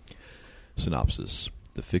 Synopsis.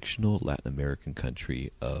 The fictional Latin American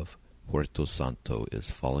country of Puerto Santo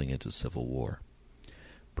is falling into civil war.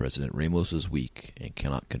 President Ramos is weak and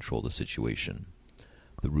cannot control the situation.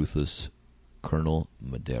 The ruthless Colonel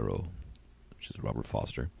Madero, which is Robert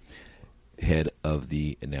Foster, head of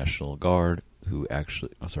the National Guard,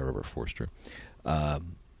 Robert Forster. The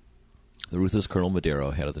ruthless Colonel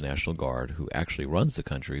Madero, head of the National Guard, who actually runs the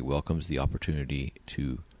country, welcomes the opportunity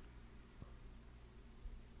to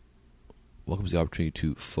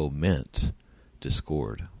foment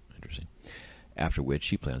discord. Interesting. After which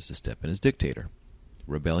he plans to step in as dictator.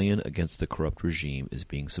 Rebellion against the corrupt regime is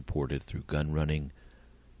being supported through gun running.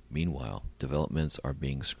 Meanwhile, developments are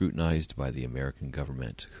being scrutinized by the American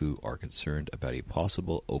government, who are concerned about a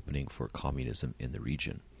possible opening for communism in the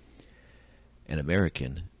region. An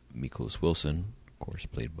American, Miklos Wilson, of course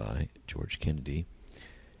played by George Kennedy,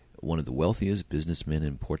 one of the wealthiest businessmen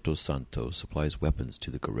in Puerto Santo, supplies weapons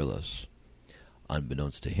to the guerrillas.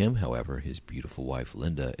 Unbeknownst to him, however, his beautiful wife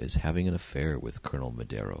Linda is having an affair with Colonel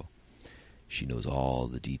Madero. She knows all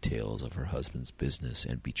the details of her husband's business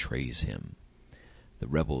and betrays him. The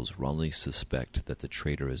rebels wrongly suspect that the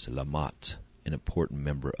traitor is Lamat, an important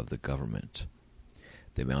member of the government.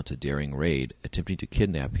 They mount a daring raid, attempting to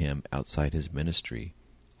kidnap him outside his ministry.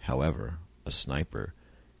 However, a sniper,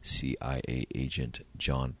 CIA agent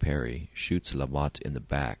John Perry, shoots Lamat in the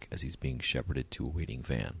back as he's being shepherded to a waiting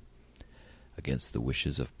van. Against the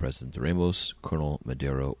wishes of President Ramos, Colonel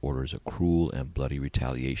Madero orders a cruel and bloody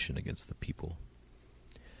retaliation against the people.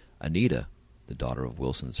 Anita, the daughter of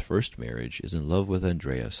Wilson's first marriage, is in love with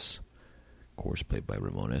Andreas, of course played by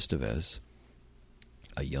Ramon Estevez,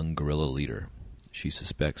 a young guerrilla leader. She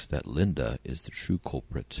suspects that Linda is the true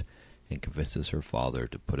culprit and convinces her father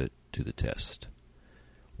to put it to the test.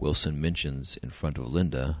 Wilson mentions in front of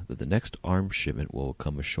Linda that the next arms shipment will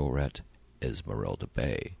come ashore at Esmeralda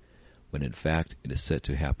Bay, when in fact it is set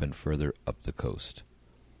to happen further up the coast.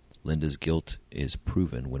 Linda's guilt is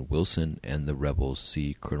proven when Wilson and the rebels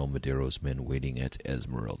see Colonel Madero's men waiting at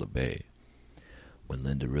Esmeralda Bay. When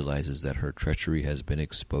Linda realizes that her treachery has been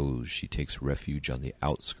exposed, she takes refuge on the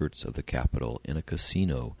outskirts of the capital in a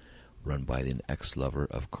casino run by an ex-lover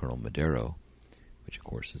of Colonel Madero, which of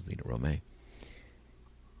course is Lina Romay.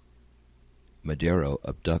 Madero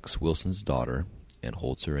abducts Wilson's daughter and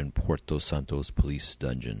holds her in Puerto Santo's police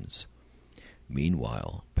dungeons.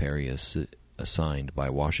 Meanwhile, Perry is assigned by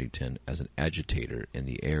Washington as an agitator in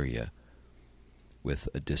the area with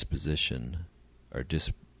a dispensation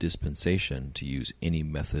to use any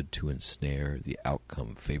method to ensnare the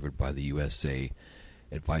outcome favored by the USA,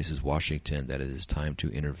 advises Washington that it is time to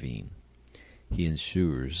intervene. He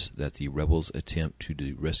ensures that the rebels' attempt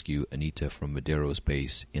to rescue Anita from Madero's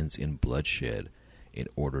base ends in bloodshed in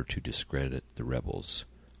order to discredit the rebels,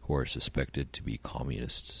 who are suspected to be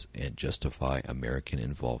communists, and justify American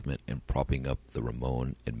involvement in propping up the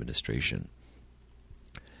Ramon administration.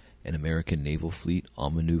 An American naval fleet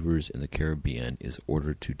on maneuvers in the Caribbean is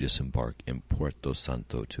ordered to disembark in Puerto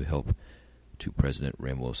Santo to help President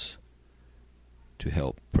Ramos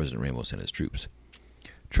and his troops.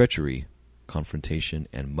 Treachery, confrontation,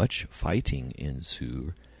 and much fighting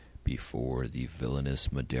ensue before the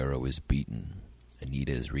villainous Madero is beaten.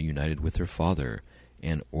 Anita is reunited with her father,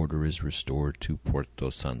 and order is restored to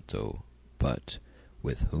Puerto Santo. But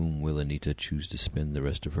with whom will Anita choose to spend the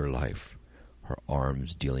rest of her life? Her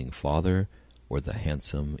arms-dealing father, or the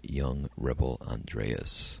handsome young rebel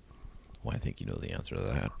Andreas? Well, I think you know the answer to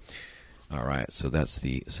that. All right, so that's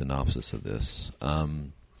the synopsis of this.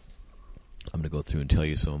 I'm going to go through and tell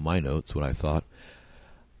you some of my notes, what I thought.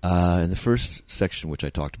 In the first section, which I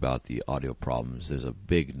talked about, the audio problems, there's a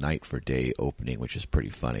big night for day opening, which is pretty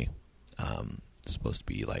funny. It's supposed to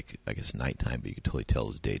be like, I guess, nighttime, but you can totally tell it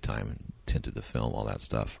was daytime and tinted the film, all that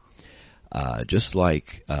stuff. Just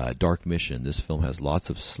like Dark Mission, this film has lots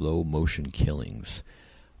of slow motion killings,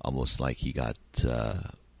 almost like he got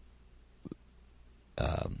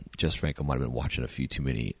Jess Franco might have been watching a few too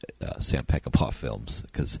many Sam Peckinpah films,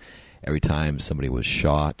 because every time somebody was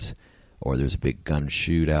shot, or there's a big gun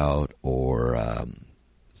shootout, or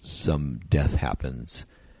some death happens,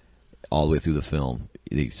 all the way through the film,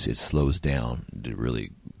 it slows down to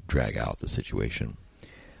really drag out the situation.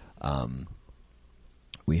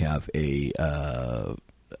 We have a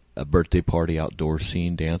birthday party outdoor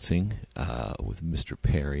scene dancing with Mr.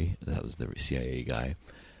 Perry. That was the CIA guy.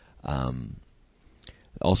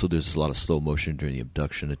 Also, there's a lot of slow motion during the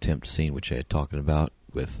abduction attempt scene, which I had talking about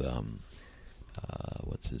with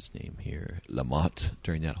what's his name here, Lamont.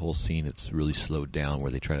 During that whole scene, it's really slowed down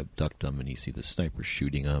where they try to abduct him, and you see the sniper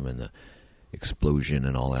shooting him and the explosion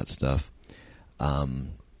and all that stuff.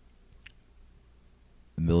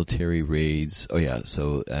 Military raids. Oh yeah,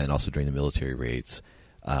 so and also during the military raids,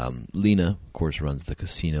 Lena, of course, runs the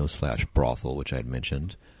casino / brothel, which I had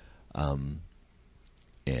mentioned, and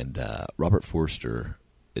Robert Forster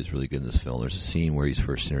is really good in this film. There's a scene where he's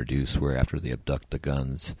first introduced, where after they abduct the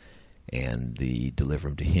guns and they deliver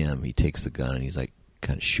them to him, he takes the gun and he's like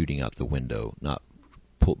kind of shooting out the window,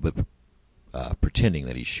 but pretending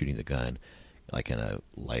that he's shooting the gun, like a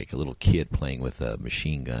little kid playing with a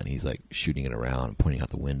machine gun. He's like shooting it around and pointing out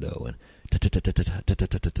the window, and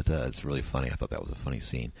it's really funny. I thought that was a funny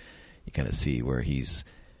scene. You kind of see where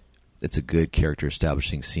it's a good character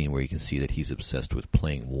establishing scene where you can see that he's obsessed with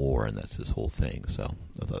playing war, and that's his whole thing. So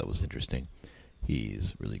I thought that was interesting.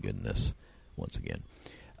 He's really good in this, once again.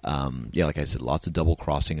 Yeah, like I said, lots of double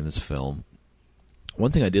crossing in this film.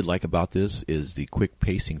 One thing I did like about this is the quick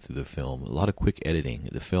pacing through the film. A lot of quick editing.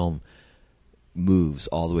 The film moves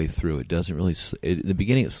all the way through. It doesn't really... in the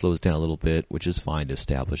beginning, it slows down a little bit, which is fine to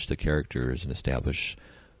establish the characters and establish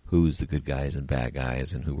who's the good guys and bad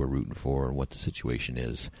guys and who we're rooting for and what the situation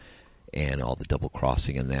is, and all the double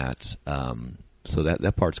crossing and that. So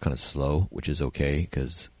that part's kind of slow, which is okay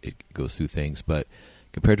because it goes through things. But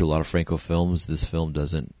compared to a lot of Franco films, this film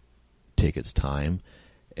doesn't take its time.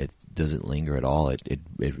 It doesn't linger at all.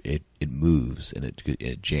 It moves, and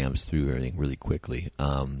it jams through everything really quickly,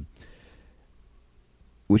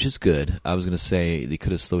 which is good. I was going to say they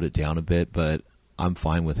could have slowed it down a bit, but I'm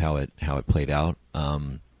fine with how it played out.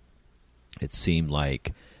 It seemed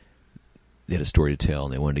like they had a story to tell,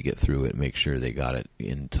 and they wanted to get through it and make sure they got it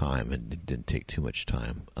in time, and it didn't take too much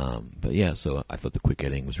time. But yeah, so I thought the quick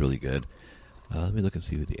editing was really good. Let me look and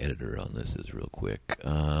see who the editor on this is real quick,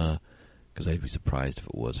 because I'd be surprised if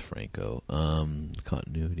it was Franco.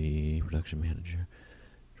 Continuity, production manager,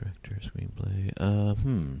 director, screenplay.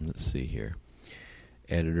 Let's see here.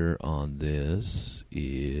 Editor on this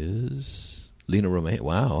is Lena Romay.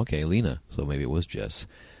 Wow, okay, Lena. So maybe it was Jess.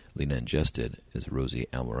 Lena and Jess did is Rosie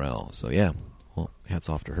Almarell. So yeah, well, hats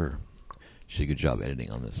off to her. She did a good job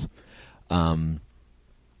editing on this. A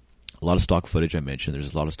lot of stock footage I mentioned.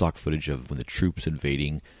 There's a lot of stock footage of when the troops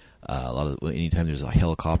invading. Anytime there's a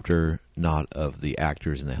helicopter, not of the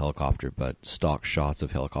actors in the helicopter, but stock shots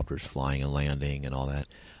of helicopters flying and landing and all that.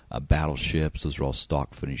 Battleships, those are all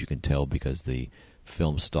stock footage. You can tell because the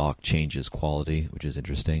film stock changes quality, which is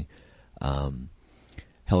interesting.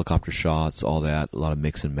 Helicopter shots, all that, a lot of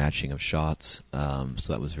mix and matching of shots.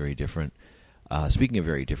 So that was very different. Speaking of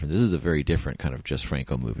very different, this is a very different kind of Jess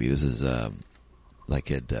Franco movie. This is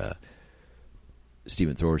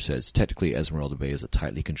Stephen Thrower says, technically Esmeralda Bay is a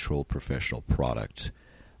tightly controlled professional product.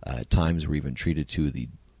 At times we're even treated to the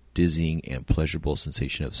dizzying and pleasurable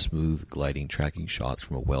sensation of smooth gliding tracking shots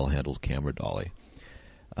from a well-handled camera dolly.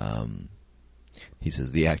 He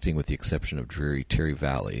says, the acting, with the exception of dreary Terry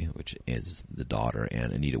Valley, which is the daughter,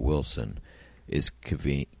 and Anita Wilson, is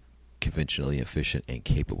conventionally efficient and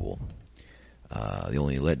capable. The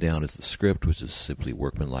only letdown is the script, which is simply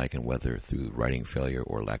workmanlike, and whether through writing failure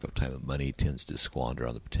or lack of time and money, tends to squander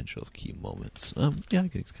on the potential of key moments. Yeah, I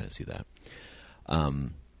can kind of see that. I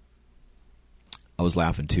was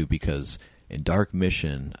laughing, too, because in Dark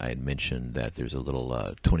Mission, I had mentioned that there's a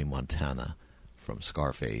little Tony Montana from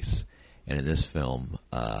Scarface. And in this film,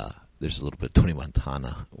 there's a little bit of Tony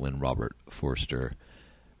Montana when Robert Forster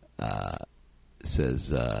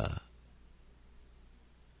says,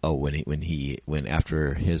 when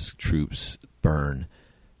after his troops burn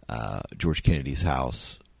George Kennedy's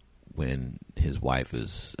house, when his wife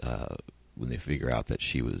is when they figure out that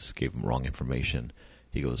she gave him wrong information,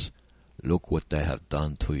 he goes, "Look what they have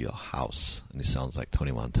done to your house," and he sounds like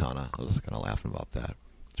Tony Montana. I was kind of laughing about that,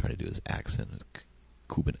 trying to do his accent.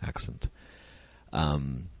 Cuban accent.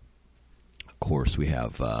 Of course, we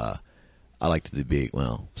have. I liked the big.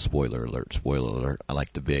 Well, spoiler alert. I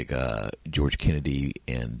liked the big George Kennedy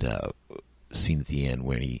and scene at the end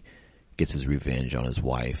when he gets his revenge on his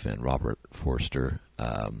wife, and Robert Forster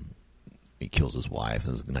He kills his wife.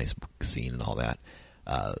 It was a nice scene and all that.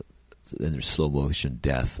 Then there's slow motion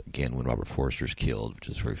death again when Robert Forster's killed, which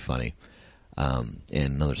is very funny. And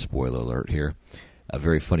another spoiler alert here. A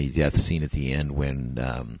very funny death scene at the end when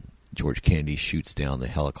George Kennedy shoots down the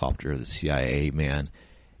helicopter of the CIA man,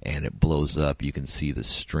 and it blows up. You can see the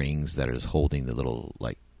strings that is holding the little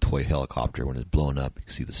like toy helicopter when it's blown up. You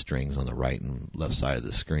can see the strings on the right and left side of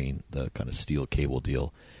the screen, the kind of steel cable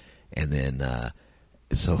deal. And then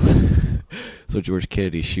so George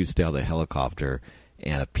Kennedy shoots down the helicopter,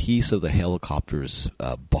 and a piece of the helicopter's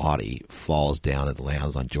body falls down and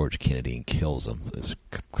lands on George Kennedy and kills him. It's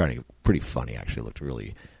kind of pretty funny, actually. It looked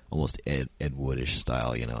really almost Ed Woodish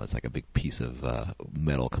style. You know, it's like a big piece of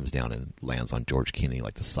metal comes down and lands on George Kennedy,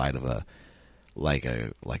 like the side of a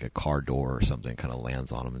car door or something. Kind of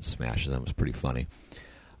lands on him and smashes him. It's pretty funny.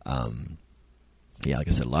 Yeah, like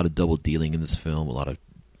I said, a lot of double dealing in this film. A lot of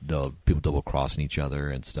people double crossing each other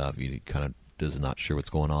and stuff. You kind of is not sure what's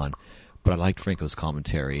going on. But I liked Franco's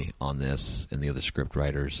commentary on this and the other script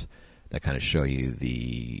writers that kind of show you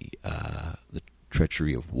the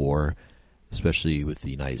treachery of war, especially with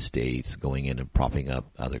the United States going in and propping up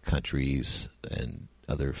other countries and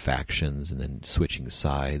other factions and then switching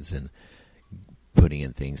sides and putting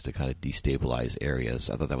in things to kind of destabilize areas.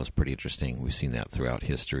 I thought that was pretty interesting. We've seen that throughout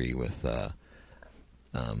history with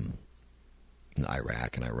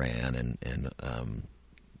Iraq and Iran and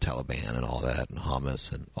Taliban and all that, and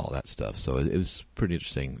Hamas and all that stuff. So it was pretty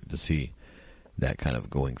interesting to see that kind of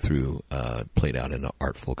going through, played out in an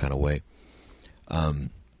artful kind of way. The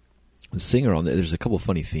singer on there's a couple of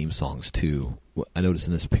funny theme songs too. I noticed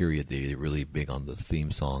in this period they're really big on the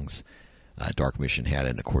theme songs. Dark Mission had it,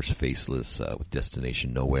 and of course Faceless with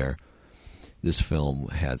Destination Nowhere. This film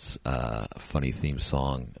has a funny theme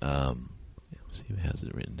song. Let's see if it has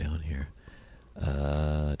it written down here.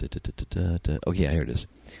 Oh yeah, here it is.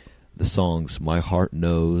 The songs "My Heart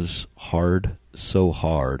Knows," "Hard," "So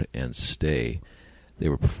Hard," and "Stay." They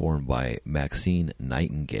were performed by Maxine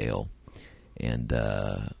Nightingale, and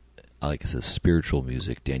like I said, spiritual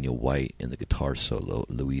music, Daniel White, and the guitar solo,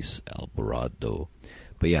 Luis Alvarado.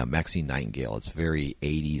 But yeah, Maxine Nightingale. It's very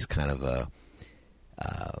 80s kind of a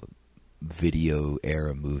video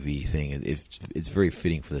era movie thing. It's very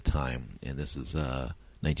fitting for the time, and this is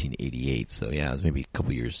 1988, so yeah, it was maybe a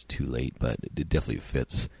couple years too late, but it definitely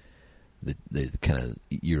fits the kind of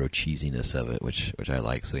Euro cheesiness of it, which I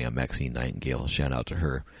like. So yeah, Maxine Nightingale, shout out to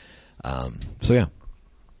her. So yeah,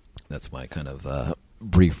 that's my kind of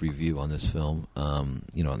brief review on this film. On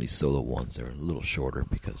these solo ones, they're a little shorter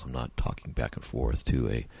because I'm not talking back and forth to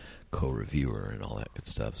a co-reviewer and all that good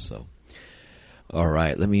stuff. So, all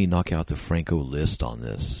right, let me knock out the Franco list on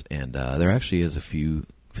this, and there actually is a few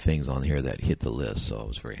things on here that hit the list, so I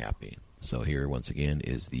was very happy. So here, once again,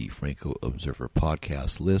 is the Franco Observer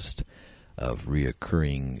podcast list of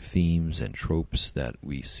reoccurring themes and tropes that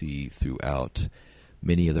we see throughout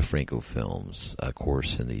many of the Franco films. Of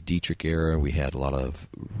course, in the Dietrich era, we had a lot of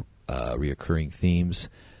reoccurring themes,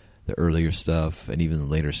 the earlier stuff, and even the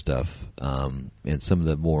later stuff. And some of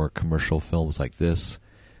the more commercial films like this,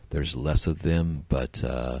 there's less of them, but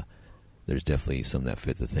there's definitely some that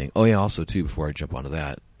fit the thing. Oh yeah, also too, before I jump onto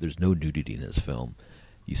that, there's no nudity in this film.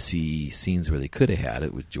 You see scenes where they could have had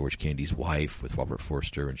it with George Kennedy's wife, with Robert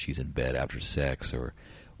Forster, and she's in bed after sex, or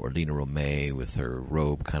Lena Romay with her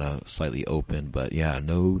robe kind of slightly open. But yeah,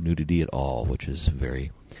 no nudity at all, which is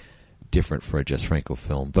very different for a Jess Franco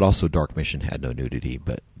film. But also Dark Mission had no nudity,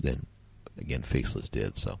 but then again Faceless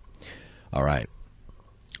did. So, all right.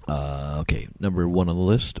 Okay, number 1 on the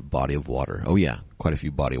list, body of water. Oh yeah, quite a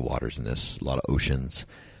few body of waters in this. A lot of oceans.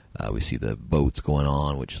 We see the boats going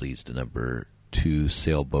on, which leads to number 2,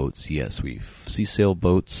 sailboats. Yes, we see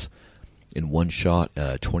sailboats in one shot.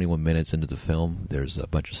 21 minutes into the film, there's a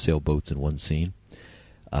bunch of sailboats in one scene.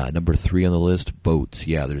 Number 3 on the list, boats.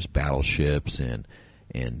 Yeah, there's battleships and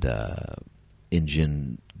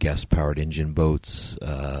gas-powered engine boats.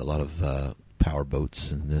 A lot of power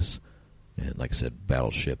boats in this. And like I said,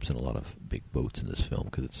 battleships and a lot of big boats in this film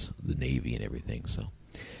because it's the Navy and everything. So,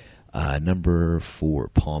 number 4,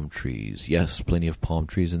 palm trees. Yes, plenty of palm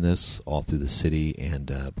trees in this, all through the city and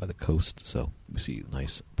by the coast. So we see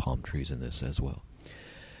nice palm trees in this as well.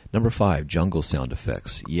 Number 5, jungle sound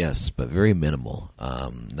effects. Yes, but very minimal.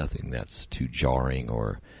 Nothing that's too jarring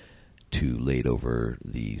or too laid over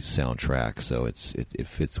the soundtrack. So it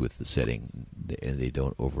fits with the setting, and they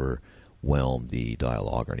don't overwhelm the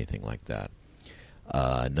dialogue or anything like that.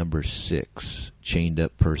 Number 6, chained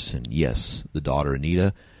up person. Yes, the daughter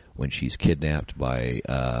Anita, when she's kidnapped by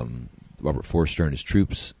Robert Forster and his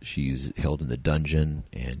troops, she's held in the dungeon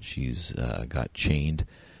and she's got chained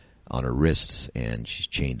on her wrists, and she's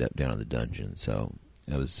chained up down in the dungeon. So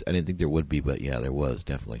I didn't think there would be, but yeah, there was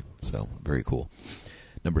definitely. So very cool.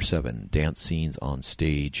 Number 7, dance scenes on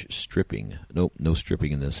stage, stripping. Nope, no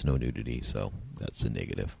stripping in this, no nudity, so that's a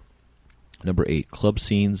negative. Number 8, club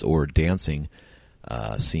scenes or dancing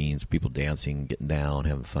scenes, people dancing, getting down,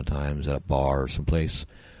 having fun times at a bar or someplace.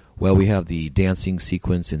 Well, we have the dancing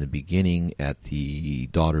sequence in the beginning at the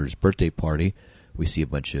daughter's birthday party. We see a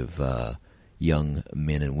bunch of young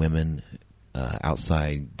men and women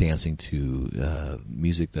outside dancing to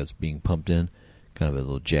music that's being pumped in. Kind of a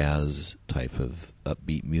little jazz type of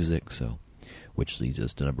upbeat music, so which leads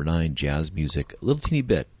us to number 9, jazz music. A little teeny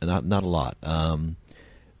bit, not a lot.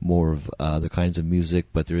 More of other kinds of music,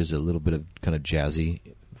 but there is a little bit of kind of jazzy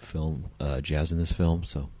jazz in this film,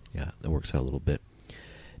 so yeah, that works out a little bit.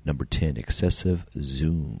 Number 10, excessive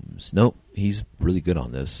zooms. Nope, he's really good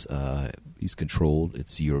on this. He's controlled.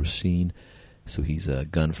 It's Euro scene, so he's a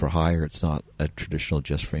gun for hire. It's not a traditional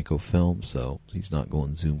Jess Franco film, so he's not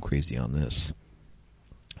going zoom crazy on this.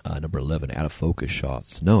 Number 11, out of focus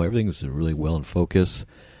shots. No, everything's really well in focus.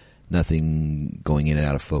 Nothing going in and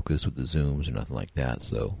out of focus with the zooms or nothing like that.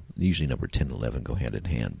 So usually number 10 and 11 go hand in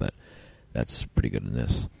hand, but that's pretty good in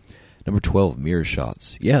this. Number 12, mirror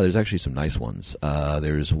shots. Yeah, there's actually some nice ones.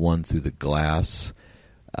 There's one through the glass.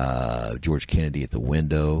 George Kennedy at the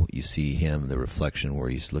window. You see him, the reflection where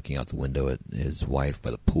he's looking out the window at his wife by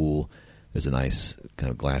the pool. There's a nice kind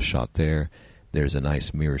of glass shot there. There's a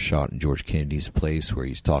nice mirror shot in George Kennedy's place where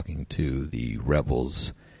he's talking to the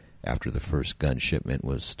rebels after the first gun shipment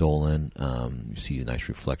was stolen. You see nice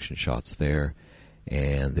reflection shots there.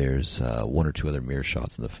 And there's one or two other mirror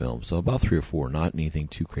shots in the film. So about 3 or 4, not anything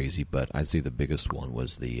too crazy, but I'd say the biggest one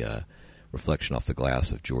was the reflection off the glass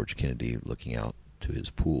of George Kennedy looking out to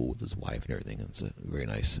his pool with his wife and everything. It's a very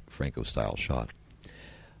nice Franco-style shot.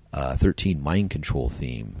 13, mind control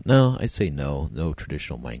theme. No, I'd say no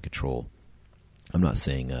traditional mind control. I'm not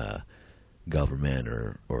saying government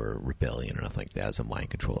or rebellion or nothing like that as a mind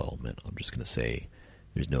control element. I'm just going to say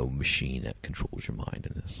there's no machine that controls your mind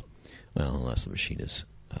in this. Well, unless the machine is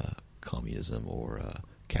communism or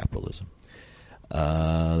capitalism.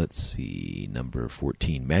 Let's see, number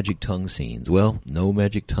 14, magic tongue scenes. Well, no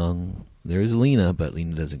magic tongue. There is Lena, but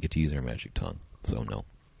Lena doesn't get to use her magic tongue, so no.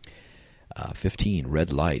 15,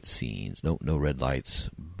 red light scenes. No red lights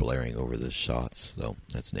blaring over the shots, so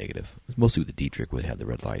that's negative. Mostly with the Dietrich, we had the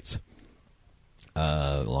red lights.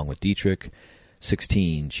 Along with Dietrich.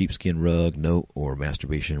 16, sheepskin rug, no, or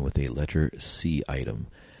masturbation with a letter C item.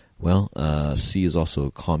 Well, C is also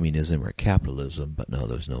communism or capitalism, but no,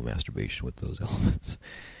 there's no masturbation with those elements.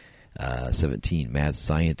 17, mad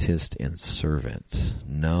scientist and servant.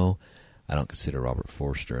 No, I don't consider Robert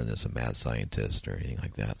Forster in this a mad scientist or anything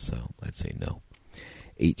like that, so I'd say no.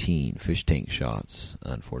 18, fish tank shots.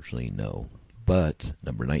 Unfortunately, no. But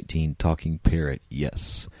number 19, talking parrot,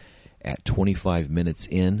 yes. At 25 minutes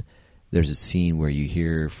in, there's a scene where you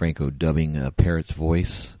hear Franco dubbing a parrot's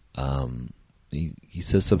voice. He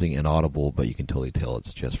says something inaudible, but you can totally tell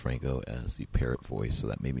it's Jess Franco as the parrot voice, so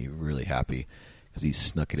that made me really happy because he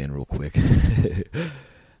snuck it in real quick.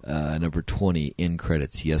 Number 20, end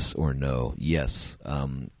credits, yes or no? Yes.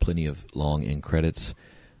 Plenty of long end credits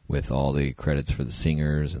with all the credits for the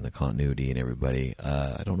singers and the continuity and everybody.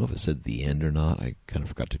 I don't know if it said the end or not. I kind of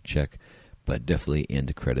forgot to check, but definitely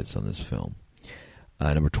end credits on this film.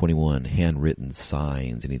 Number 21, handwritten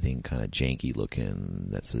signs, anything kind of janky looking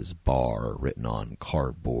that says bar written on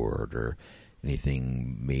cardboard or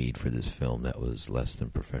anything made for this film that was less than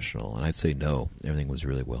professional. And I'd say no, everything was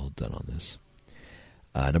really well done on this.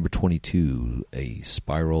 Number 22, a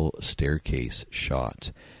spiral staircase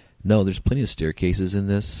shot. No, there's plenty of staircases in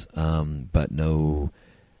this, but no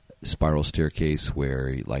spiral staircase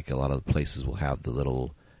where, like a lot of the places will have the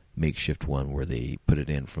little makeshift one where they put it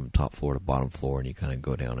in from top floor to bottom floor and you kind of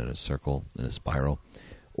go down in a circle, in a spiral,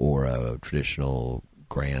 or a traditional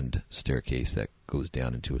grand staircase that goes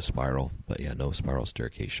down into a spiral. But yeah, no spiral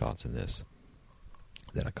staircase shots in this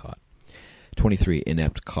that I caught. 23,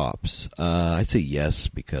 inept cops. I'd say yes,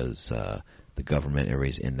 because the government,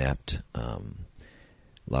 everybody's inept. A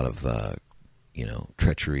lot of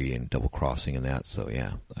treachery and double crossing and that. So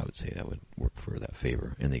yeah, I would say that would work for that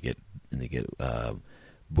favor. And they get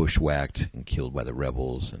bushwhacked and killed by the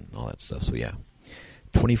rebels and all that stuff. So yeah.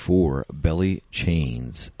 24, belly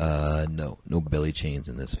chains. No belly chains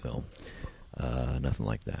in this film. Nothing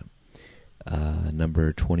like that.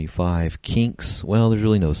 Number 25, kinks. Well, there's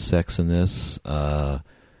really no sex in this. And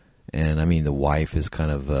I mean, the wife is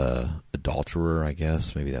kind of a adulterer, I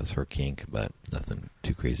guess. Maybe that's her kink, but nothing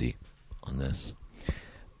too crazy on this.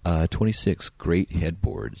 26, great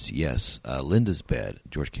headboards. Yes, Linda's Bed,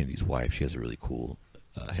 George Kennedy's wife, she has a really cool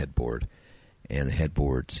headboard. And the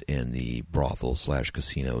headboards in the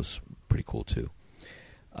brothel/casinos, pretty cool too.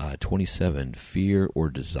 27, Fear or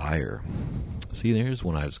Desire. See, there's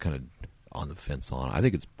one I was kind of on the fence on. I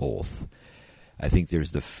think it's both. I think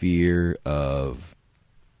there's the fear of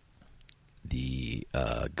the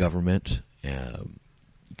government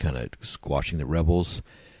kind of squashing the rebels,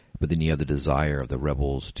 but then you have the desire of the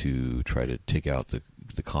rebels to try to take out the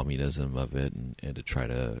communism of it and to try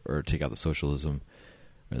to, or take out the socialism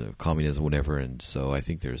or the communism, whatever. And so I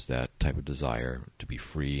think there's that type of desire to be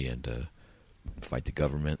free and to fight the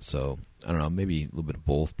government. So I don't know, maybe a little bit of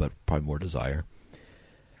both, but probably more desire.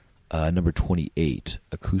 Number 28,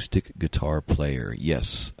 acoustic guitar player.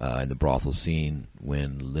 Yes, in the brothel scene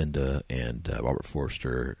when Linda and Robert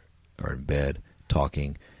Forster are in bed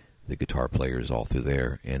talking, the guitar player is all through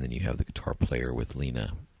there, and then you have the guitar player with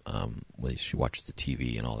Lena when she watches the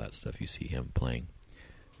TV and all that stuff. You see him playing,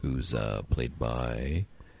 who's played by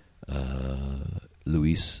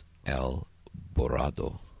Luis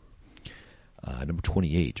Alborado. Number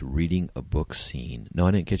 28, reading a book scene. No,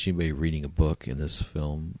 I didn't catch anybody reading a book in this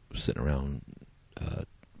film, sitting around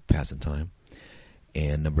passing time.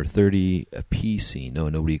 And number 30, a pee scene. No,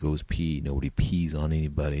 nobody goes pee. Nobody pees on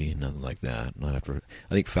anybody. Nothing like that. Not after.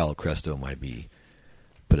 I think Fallow Cresto might be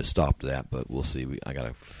put a stop to that, but we'll see. I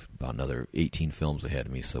got about another 18 films ahead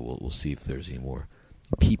of me, so we'll see if there's any more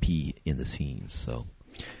pee in the scenes. So,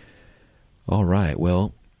 all right.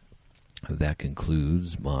 Well, that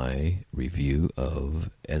concludes my review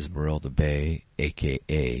of Esmeralda Bay,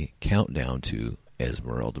 a.k.a. Countdown to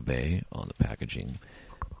Esmeralda Bay on the packaging.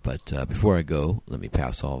 But before I go, let me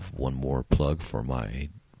pass off one more plug for my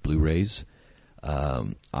Blu-rays.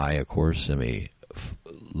 I, of course, am a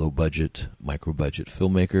low-budget, micro-budget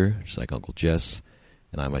filmmaker, just like Uncle Jess,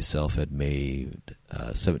 and I myself had made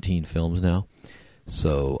 17 films now.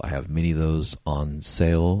 So I have many of those on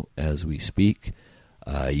sale as we speak.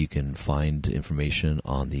 You can find information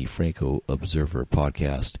on the Franco Observer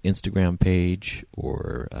Podcast Instagram page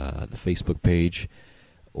or the Facebook page,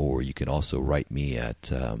 or you can also write me at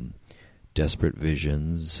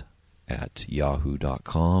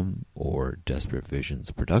desperatevisions@yahoo.com or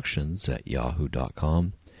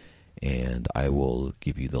desperatevisions.productions@yahoo.com, and I will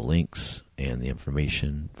give you the links and the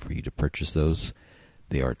information for you to purchase those.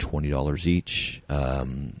 They are $20 each.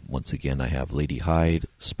 Once again, I have Lady Hyde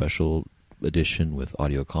special edition with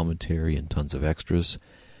audio commentary and tons of extras.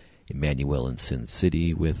 Emmanuel in Sin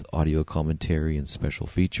City with audio commentary and special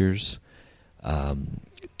features.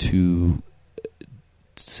 2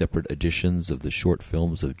 separate editions of the short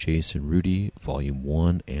films of Jason Rudy, Volume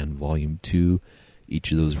 1 and Volume 2.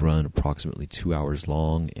 Each of those run approximately 2 hours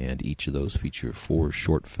long, and each of those feature 4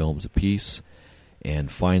 short films apiece.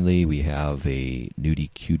 And finally, we have a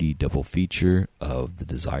Nudie Cutie double feature of The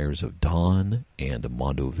Desires of Dawn and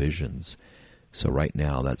Mondo Visions. So right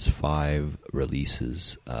now, that's 5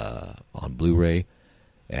 releases on Blu-ray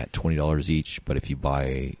at $20 each. But if you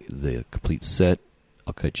buy the complete set,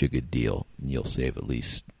 I'll cut you a good deal, and you'll save at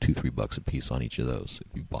least $2-3 a piece on each of those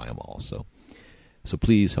if you buy them all. So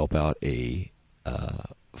please help out a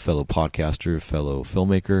fellow podcaster, fellow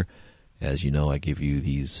filmmaker. As you know, I give you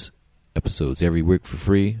these episodes every week for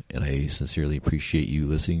free, and I sincerely appreciate you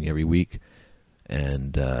listening every week.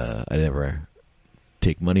 And I never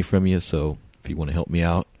take money from you, so if you want to help me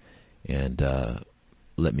out and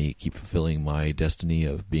let me keep fulfilling my destiny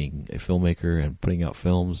of being a filmmaker and putting out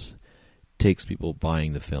films, it takes people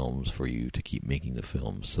buying the films for you to keep making the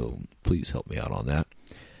films. So please help me out on that.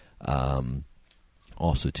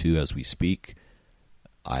 Also, too, as we speak,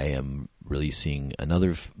 I am releasing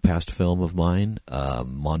another past film of mine,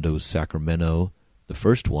 Mondo Sacramento. The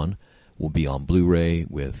first one will be on Blu-ray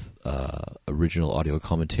with original audio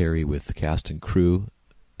commentary with the cast and crew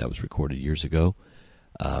that was recorded years ago,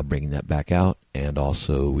 bringing that back out. And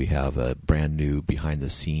also we have a brand new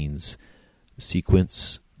behind-the-scenes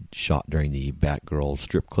sequence shot during the Batgirl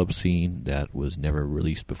strip club scene that was never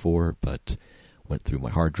released before, but went through my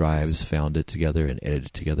hard drives, found it together, and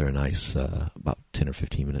edited together a nice about 10 or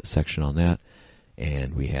 15 minute section on that.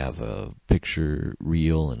 And we have a picture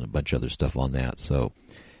reel and a bunch of other stuff on that, so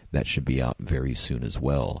that should be out very soon as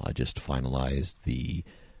well. I just finalized the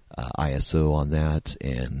ISO on that,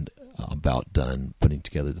 and about done putting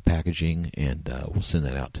together the packaging, and we'll send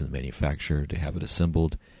that out to the manufacturer to have it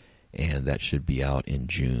assembled, and that should be out in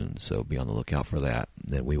June, so be on the lookout for that.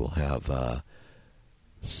 Then we will have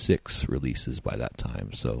 6 releases by that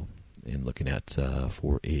time. So in looking at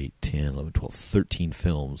 4, 8, 10, 11, 12, 13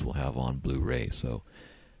 films we'll have on Blu-ray. So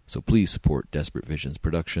So please support Desperate Visions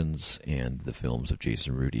Productions and the films of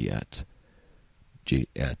Jason Rudy at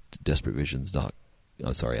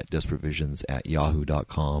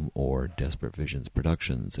desperatevisions@yahoo.com or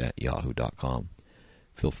desperatevisions.productions@yahoo.com.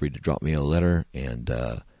 Feel free to drop me a letter and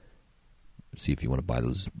see if you want to buy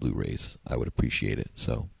those Blu-rays. I would appreciate it.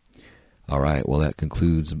 So, all right. Well, that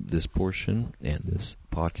concludes this portion and this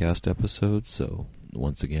podcast episode. So,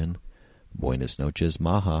 once again, buenas noches,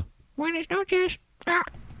 maha. Buenas noches. Ah.